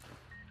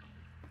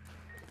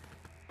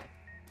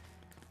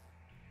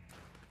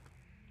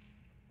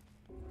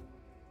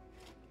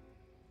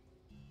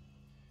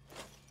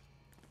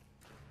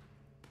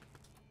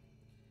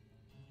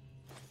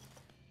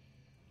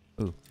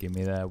 Ooh, give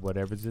me that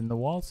whatever's in the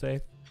wall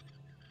safe.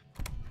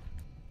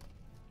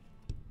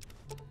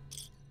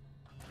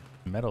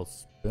 Metal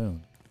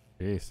spoon.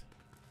 Jeez.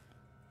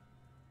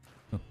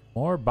 Ooh,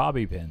 more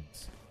bobby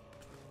pins.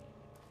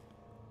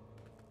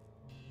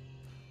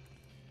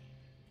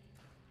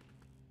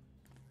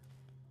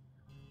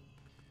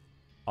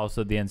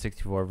 Also the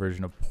N64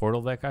 version of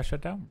Portal that got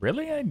shut down?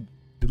 Really? I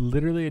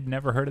literally had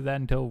never heard of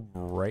that until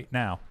right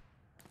now.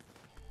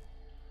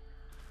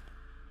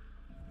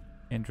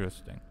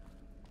 Interesting.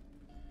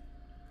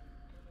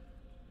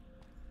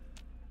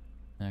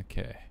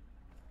 Okay.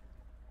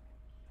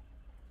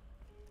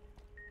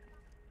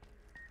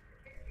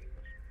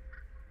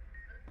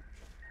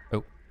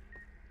 Oh.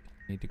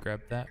 Need to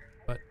grab that,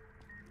 but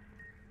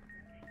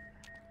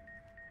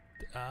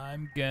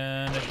I'm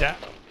gonna die.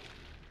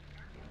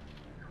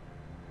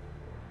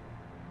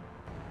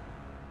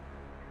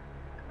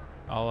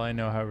 All I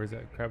know, however, is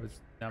that crab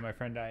is now my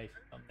friend. I'll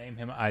name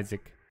him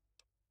Isaac.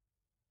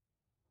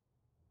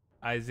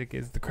 Isaac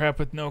is the crab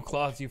with no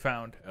claws you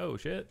found. Oh,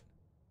 shit.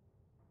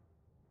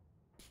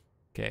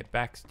 Okay,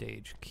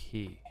 backstage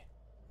key.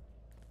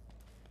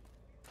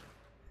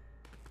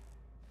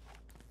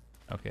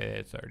 Okay,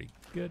 it's already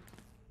good.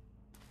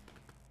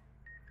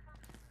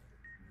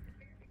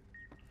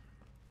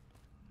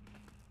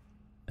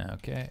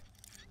 Okay.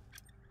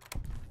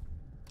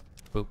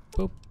 Boop,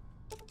 boop.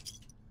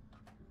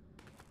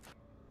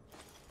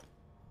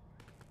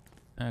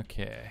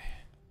 Okay.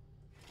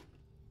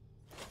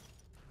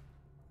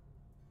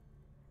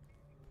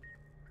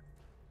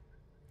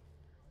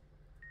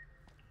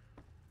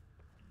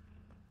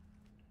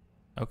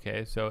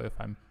 Okay, so if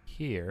I'm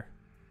here.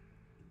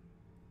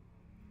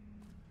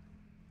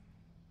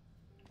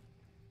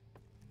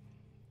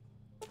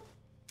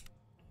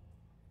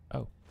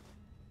 Oh.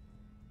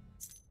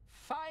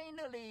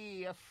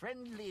 Finally, a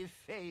friendly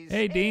face.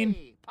 Hey, Dean.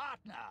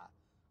 Partner,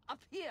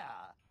 up here.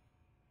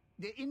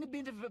 They're in a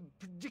bit of a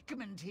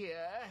predicament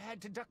here.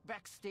 Had to duck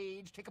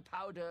backstage, take a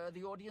powder.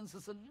 The audience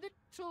is a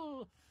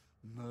little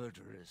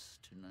murderous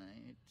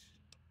tonight.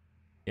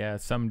 Yeah,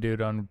 some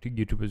dude on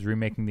YouTube was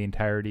remaking the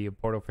entirety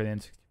of Portal for the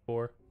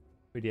N64,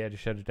 but he had to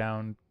shut it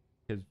down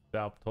because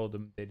Valve told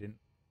him they didn't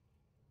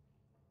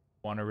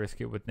want to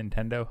risk it with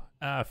Nintendo.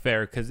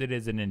 Fair, because it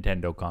is a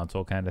Nintendo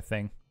console kind of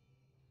thing.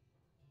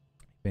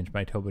 Pinch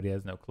my toe, but he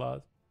has no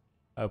claws.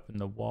 Open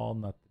the wall,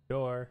 not the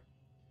door.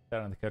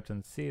 Sat on the couch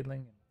on the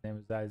ceiling. His name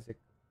was Isaac.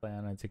 Play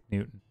on Isaac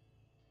Newton.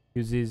 He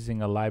was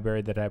using a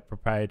library that had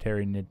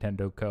proprietary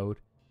Nintendo code,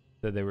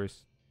 so they were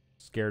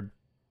scared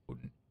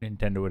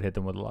Nintendo would hit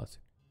them with a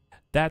lawsuit.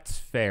 That's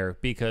fair,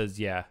 because,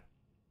 yeah,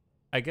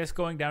 I guess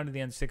going down to the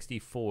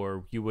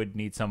N64, you would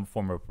need some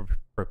form of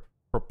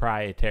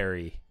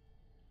proprietary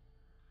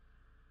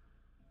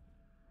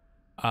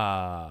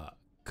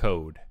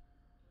code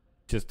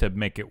just to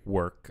make it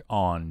work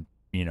on,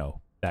 you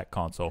know, that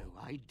console.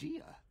 No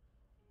idea.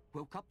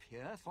 Woke up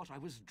here, thought I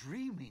was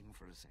dreaming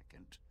for a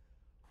second.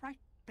 Right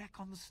back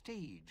on the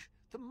stage,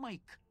 the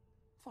mic.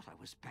 Thought I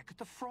was back at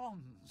the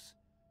Fronds.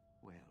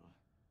 Well,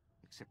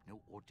 except no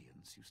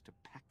audience used to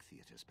pack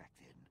theaters back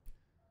then.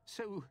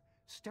 So,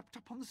 stepped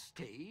up on the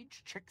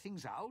stage, checked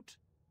things out.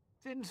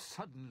 Then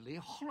suddenly,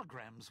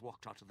 holograms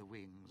walked out of the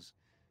wings.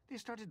 They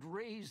started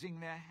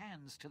raising their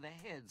hands to their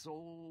heads,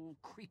 all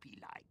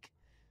creepy-like.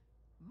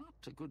 Not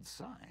a good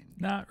sign.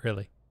 Not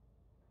really.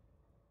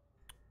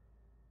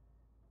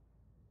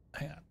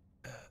 Hang on.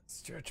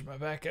 Stretch my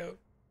back out.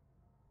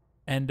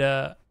 And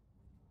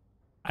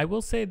I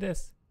will say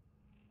this.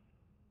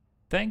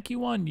 Thank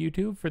you on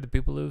YouTube for the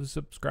people who have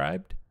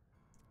subscribed.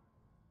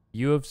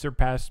 You have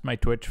surpassed my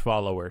Twitch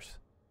followers.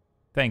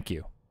 Thank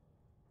you.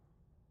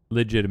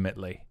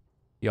 Legitimately.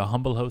 Your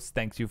humble host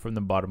thanks you from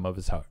the bottom of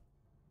his heart.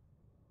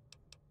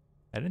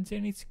 I didn't see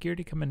any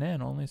security coming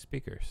in, only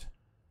speakers.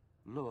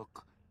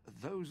 Look,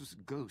 those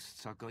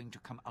ghosts are going to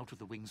come out of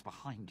the wings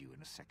behind you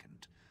in a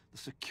second. The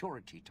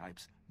security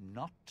types,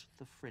 not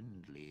the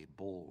friendly,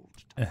 bald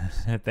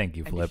types. Thank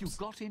you, Flips. And if you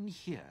got in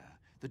here,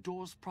 the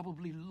door's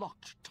probably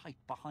locked tight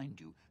behind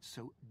you,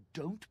 so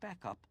don't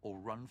back up or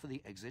run for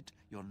the exit.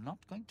 You're not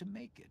going to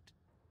make it.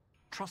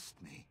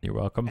 Trust me. You're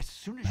welcome. As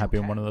soon as Happy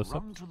you on one can, of those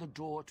run to the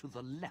door to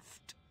the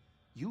left.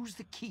 Use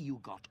the key you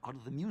got out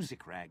of the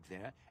music rag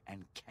there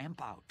and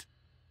camp out.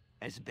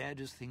 As bad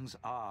as things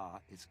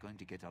are, it's going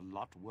to get a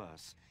lot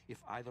worse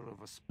if either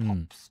of us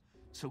pops.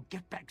 So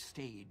get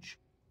backstage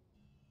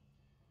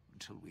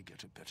until we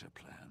get a better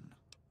plan.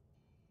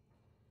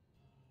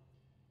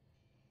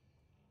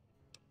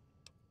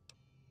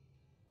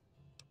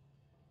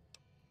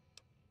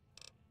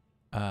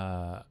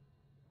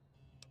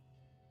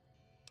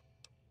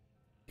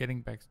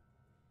 Getting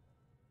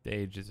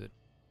backstage, is it?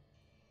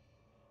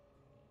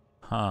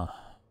 Huh.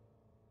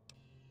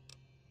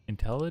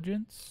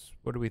 Intelligence?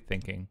 What are we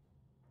thinking?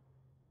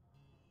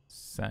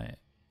 Science.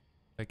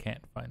 I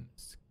can't find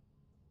this.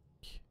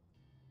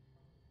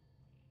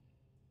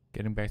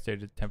 Getting backstage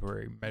is a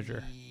temporary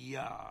measure.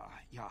 Yeah,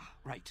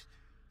 right.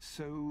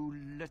 So,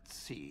 let's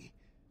see.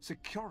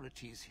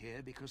 Security's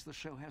here because the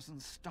show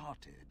hasn't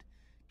started.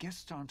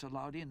 Guests aren't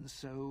allowed in,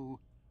 so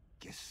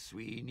guess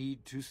we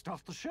need to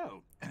start the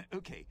show.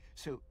 Okay,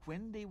 so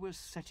when they were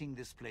setting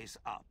this place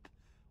up,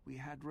 we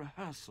had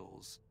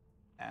rehearsals,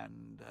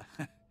 and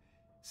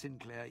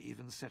Sinclair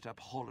even set up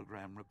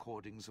hologram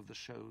recordings of the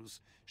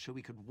shows so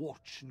we could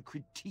watch and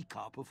critique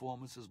our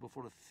performances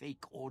before a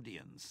fake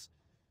audience.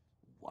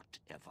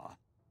 Whatever.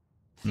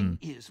 Thing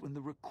is, when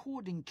the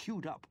recording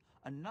queued up,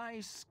 a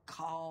nice,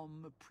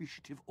 calm,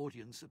 appreciative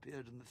audience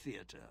appeared in the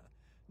theater.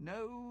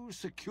 No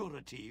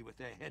security with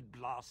their head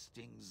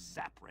blasting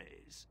zap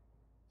rays.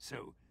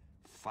 So,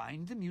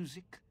 find the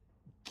music,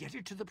 get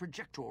it to the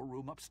projector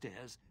room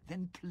upstairs,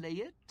 then play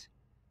it.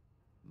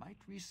 Might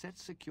reset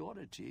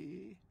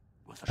security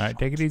with a All right, shot.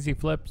 take it easy,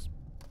 Flips.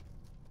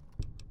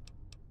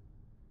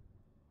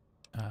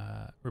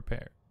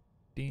 Repair.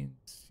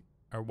 Deans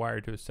are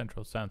wired to a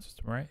central sound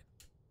system, right?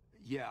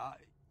 Yeah,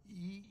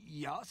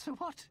 so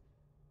what?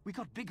 We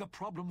got bigger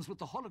problems with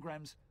the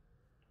holograms.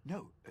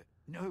 No,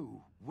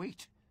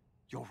 wait.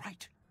 You're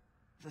right.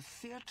 The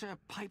theater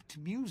piped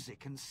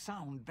music and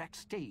sound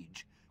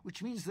backstage,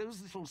 which means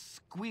those little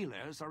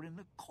squealers are in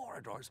the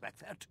corridors back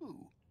there,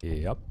 too.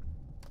 Yep.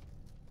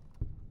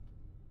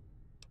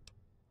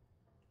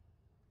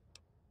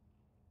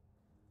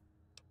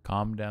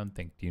 Calm down,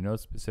 think. Do you know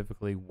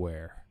specifically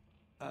where?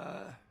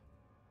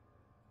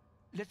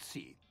 Let's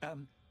see.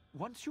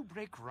 Once you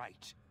break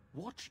right,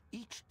 watch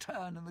each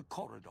turn in the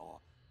corridor.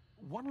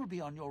 One will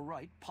be on your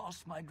right,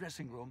 past my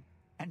dressing room,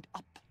 and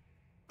up.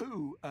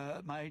 Oh,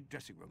 my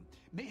dressing room.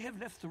 May have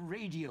left the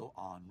radio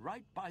on,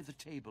 right by the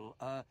table.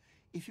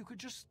 If you could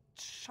just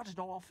shut it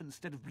off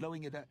instead of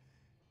blowing it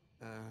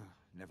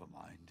never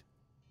mind.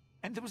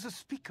 And there was a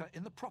speaker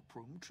in the prop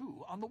room,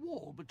 too, on the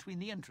wall between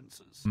the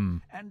entrances.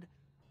 And,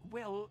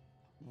 well,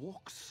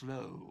 walk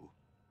slow.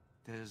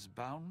 There's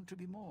bound to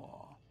be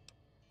more.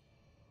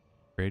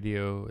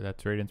 Radio,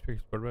 that's radio and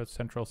speakers. What about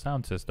central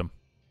sound system?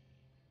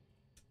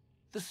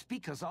 The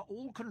speakers are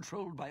all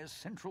controlled by a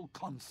central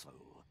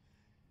console.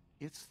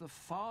 It's the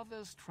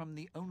farthest from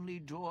the only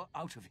door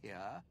out of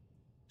here,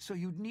 so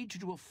you'd need to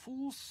do a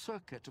full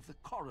circuit of the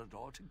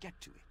corridor to get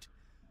to it.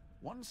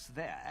 Once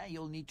there,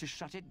 you'll need to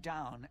shut it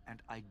down,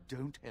 and I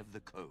don't have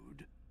the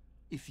code.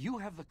 If you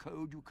have the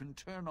code, you can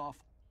turn off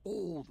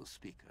all the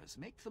speakers.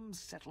 Make them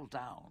settle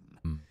down.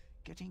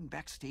 Getting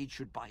backstage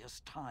should buy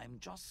us time.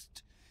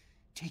 Just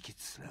take it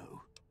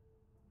slow.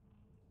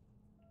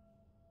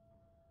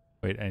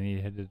 Wait, I need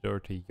to hit the door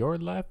to your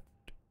left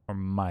or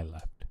my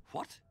left?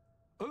 What?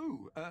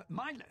 Oh,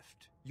 my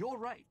left. Your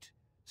right.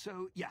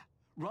 So, yeah,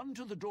 run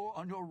to the door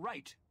on your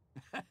right.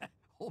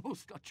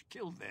 Almost got you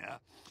killed there.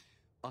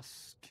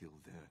 Us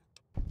killed there.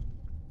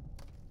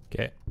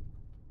 Okay.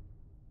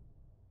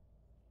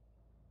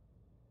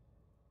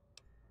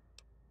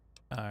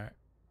 Alright.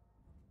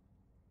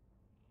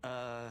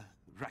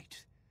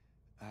 Right.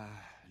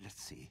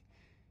 Let's see.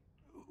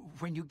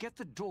 When you get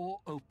the door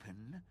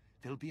open,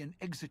 there'll be an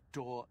exit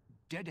door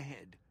dead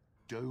ahead.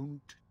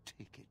 Don't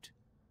take it.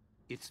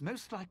 It's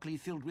most likely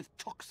filled with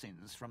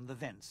toxins from the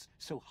vents,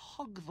 so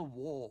hug the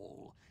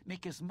wall.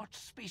 Make as much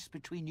space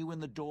between you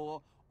and the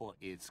door, or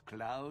it's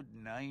Cloud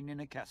 9 in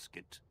a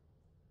casket.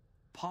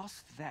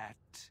 Past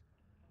that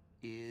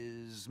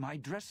is my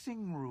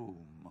dressing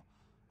room.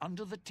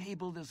 Under the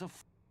table there's a...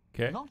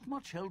 Okay. Not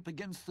much help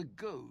against the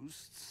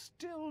ghosts.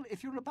 Still,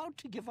 if you're about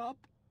to give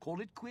up, call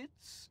it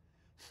quits.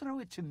 Throw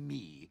it to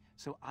me,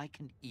 so I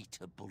can eat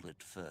a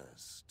bullet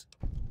first.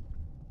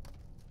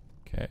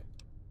 Okay.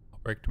 I'll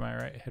break to my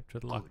right, head to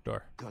the locked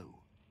door. Go,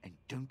 and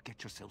don't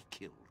get yourself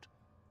killed.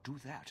 Do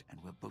that, and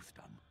we're both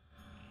done.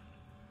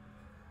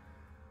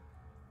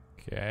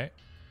 Okay.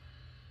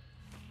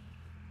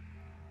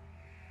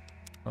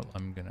 Well,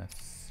 I'm gonna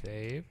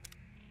save.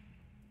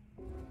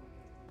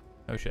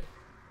 Oh shit.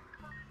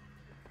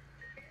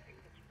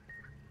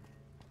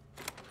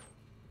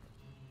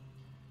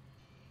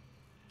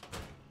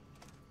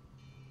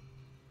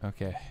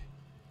 Okay.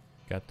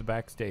 Got the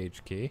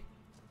backstage key.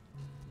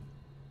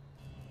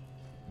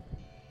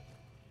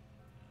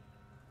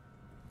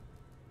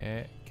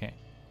 Okay, can't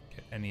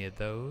get any of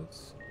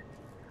those.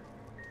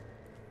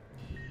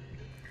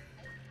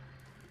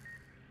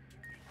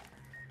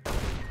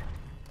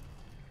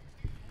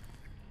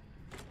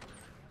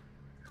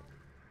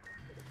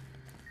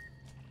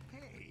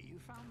 Hey, you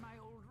found my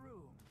old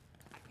room.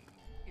 I mean,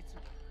 it's a...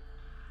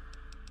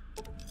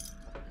 but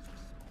it's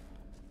small.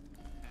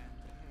 And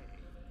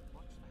hey,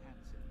 watch the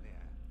hands in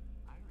there.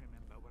 I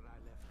remember where I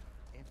left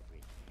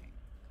everything.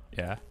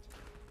 Yeah.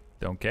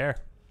 Don't care.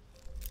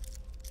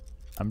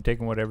 I'm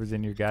taking whatever's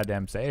in your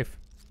goddamn safe.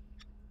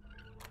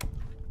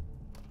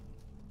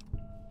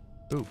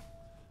 Ooh.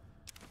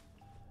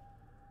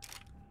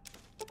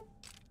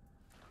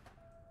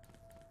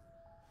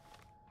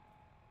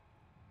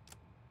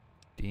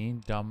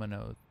 Dean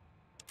Domino.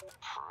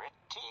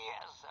 Pretty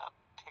as a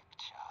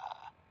picture.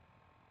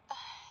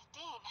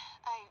 Dean,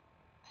 I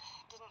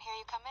didn't hear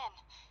you come in.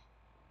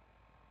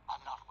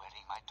 I'm not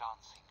wearing my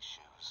dancing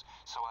shoes,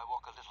 so I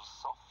walk a little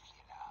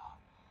softly now.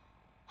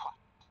 What?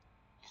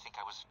 You think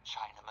I was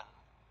Chinaman?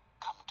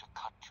 Come to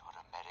cut your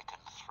American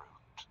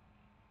throat.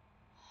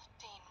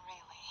 Dean,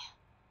 really?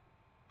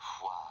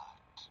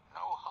 What?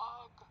 No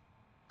hug?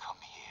 Come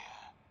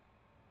here.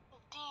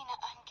 Dean,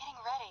 I'm getting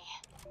ready.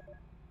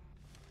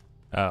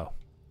 Oh.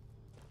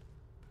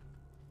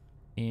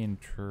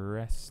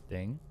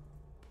 Interesting.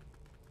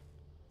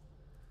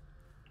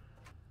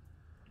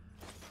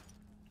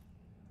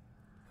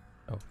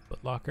 Oh,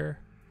 footlocker.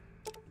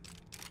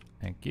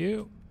 Thank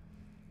you.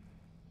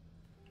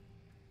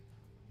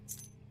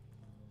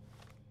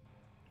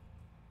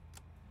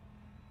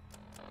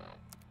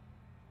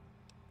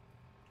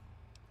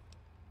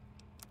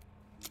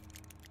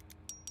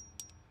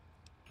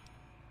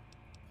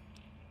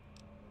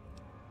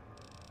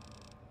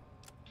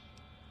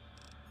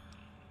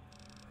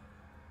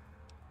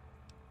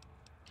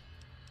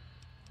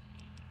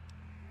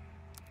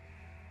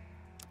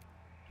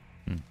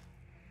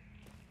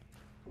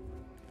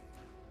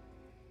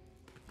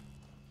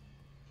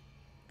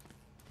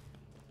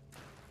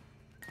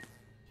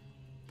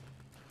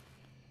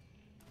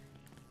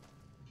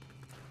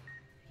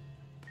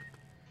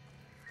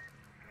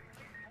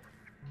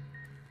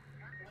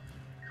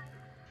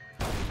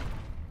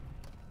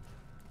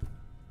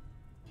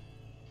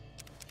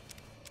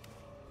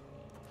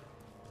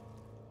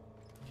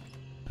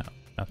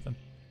 Nothing.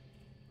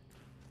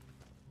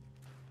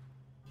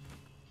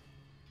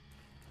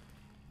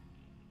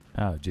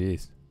 Oh,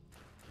 jeez.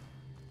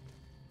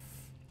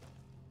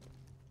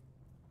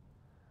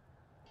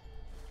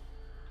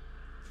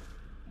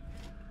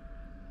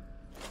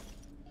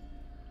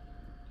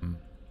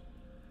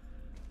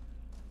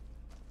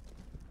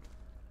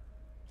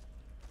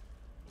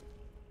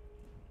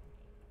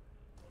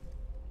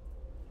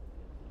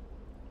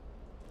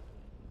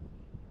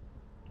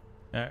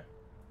 Alright.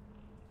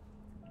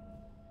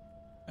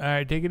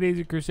 Alright, take it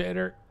easy,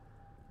 Crusader.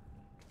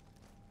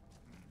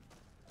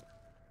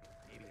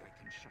 Maybe I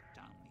can shut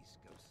down these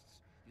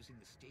ghosts using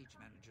the stage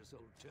manager's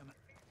old terminal.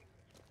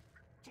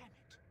 Damn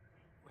it.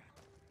 Well,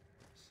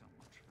 so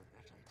much for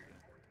that idea.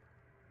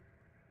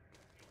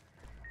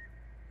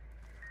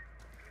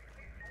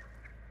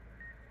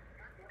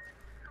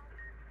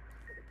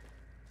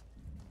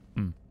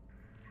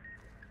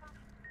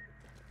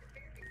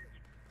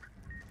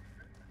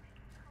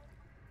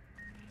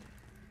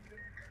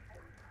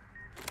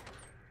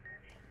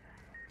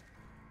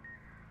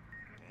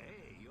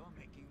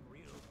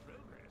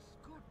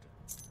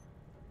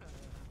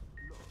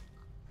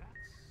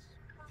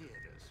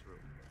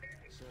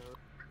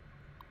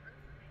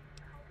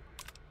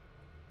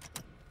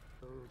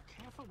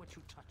 what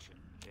you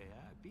touching, Jaya.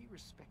 Be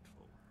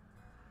respectful.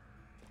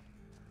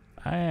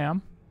 I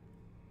am.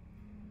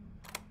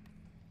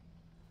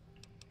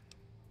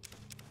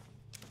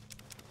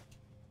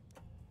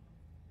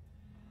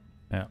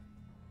 Yeah.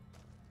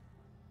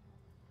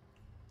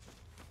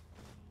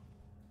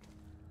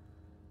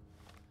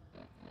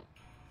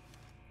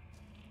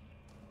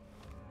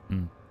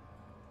 Hmm.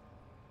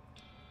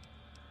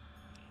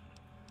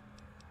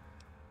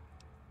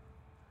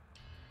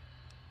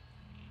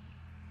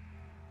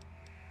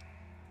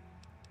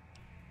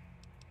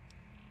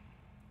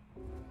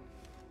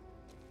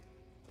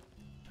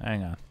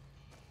 Hang on.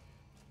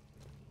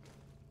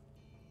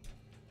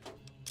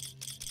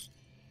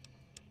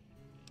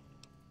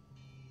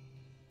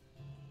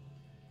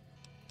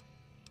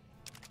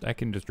 I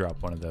can just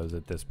drop one of those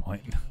at this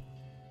point.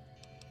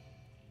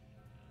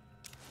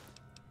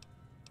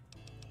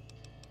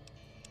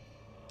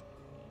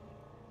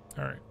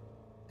 All right.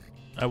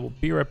 I will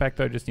be right back,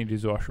 though. I just need to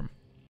use the washroom.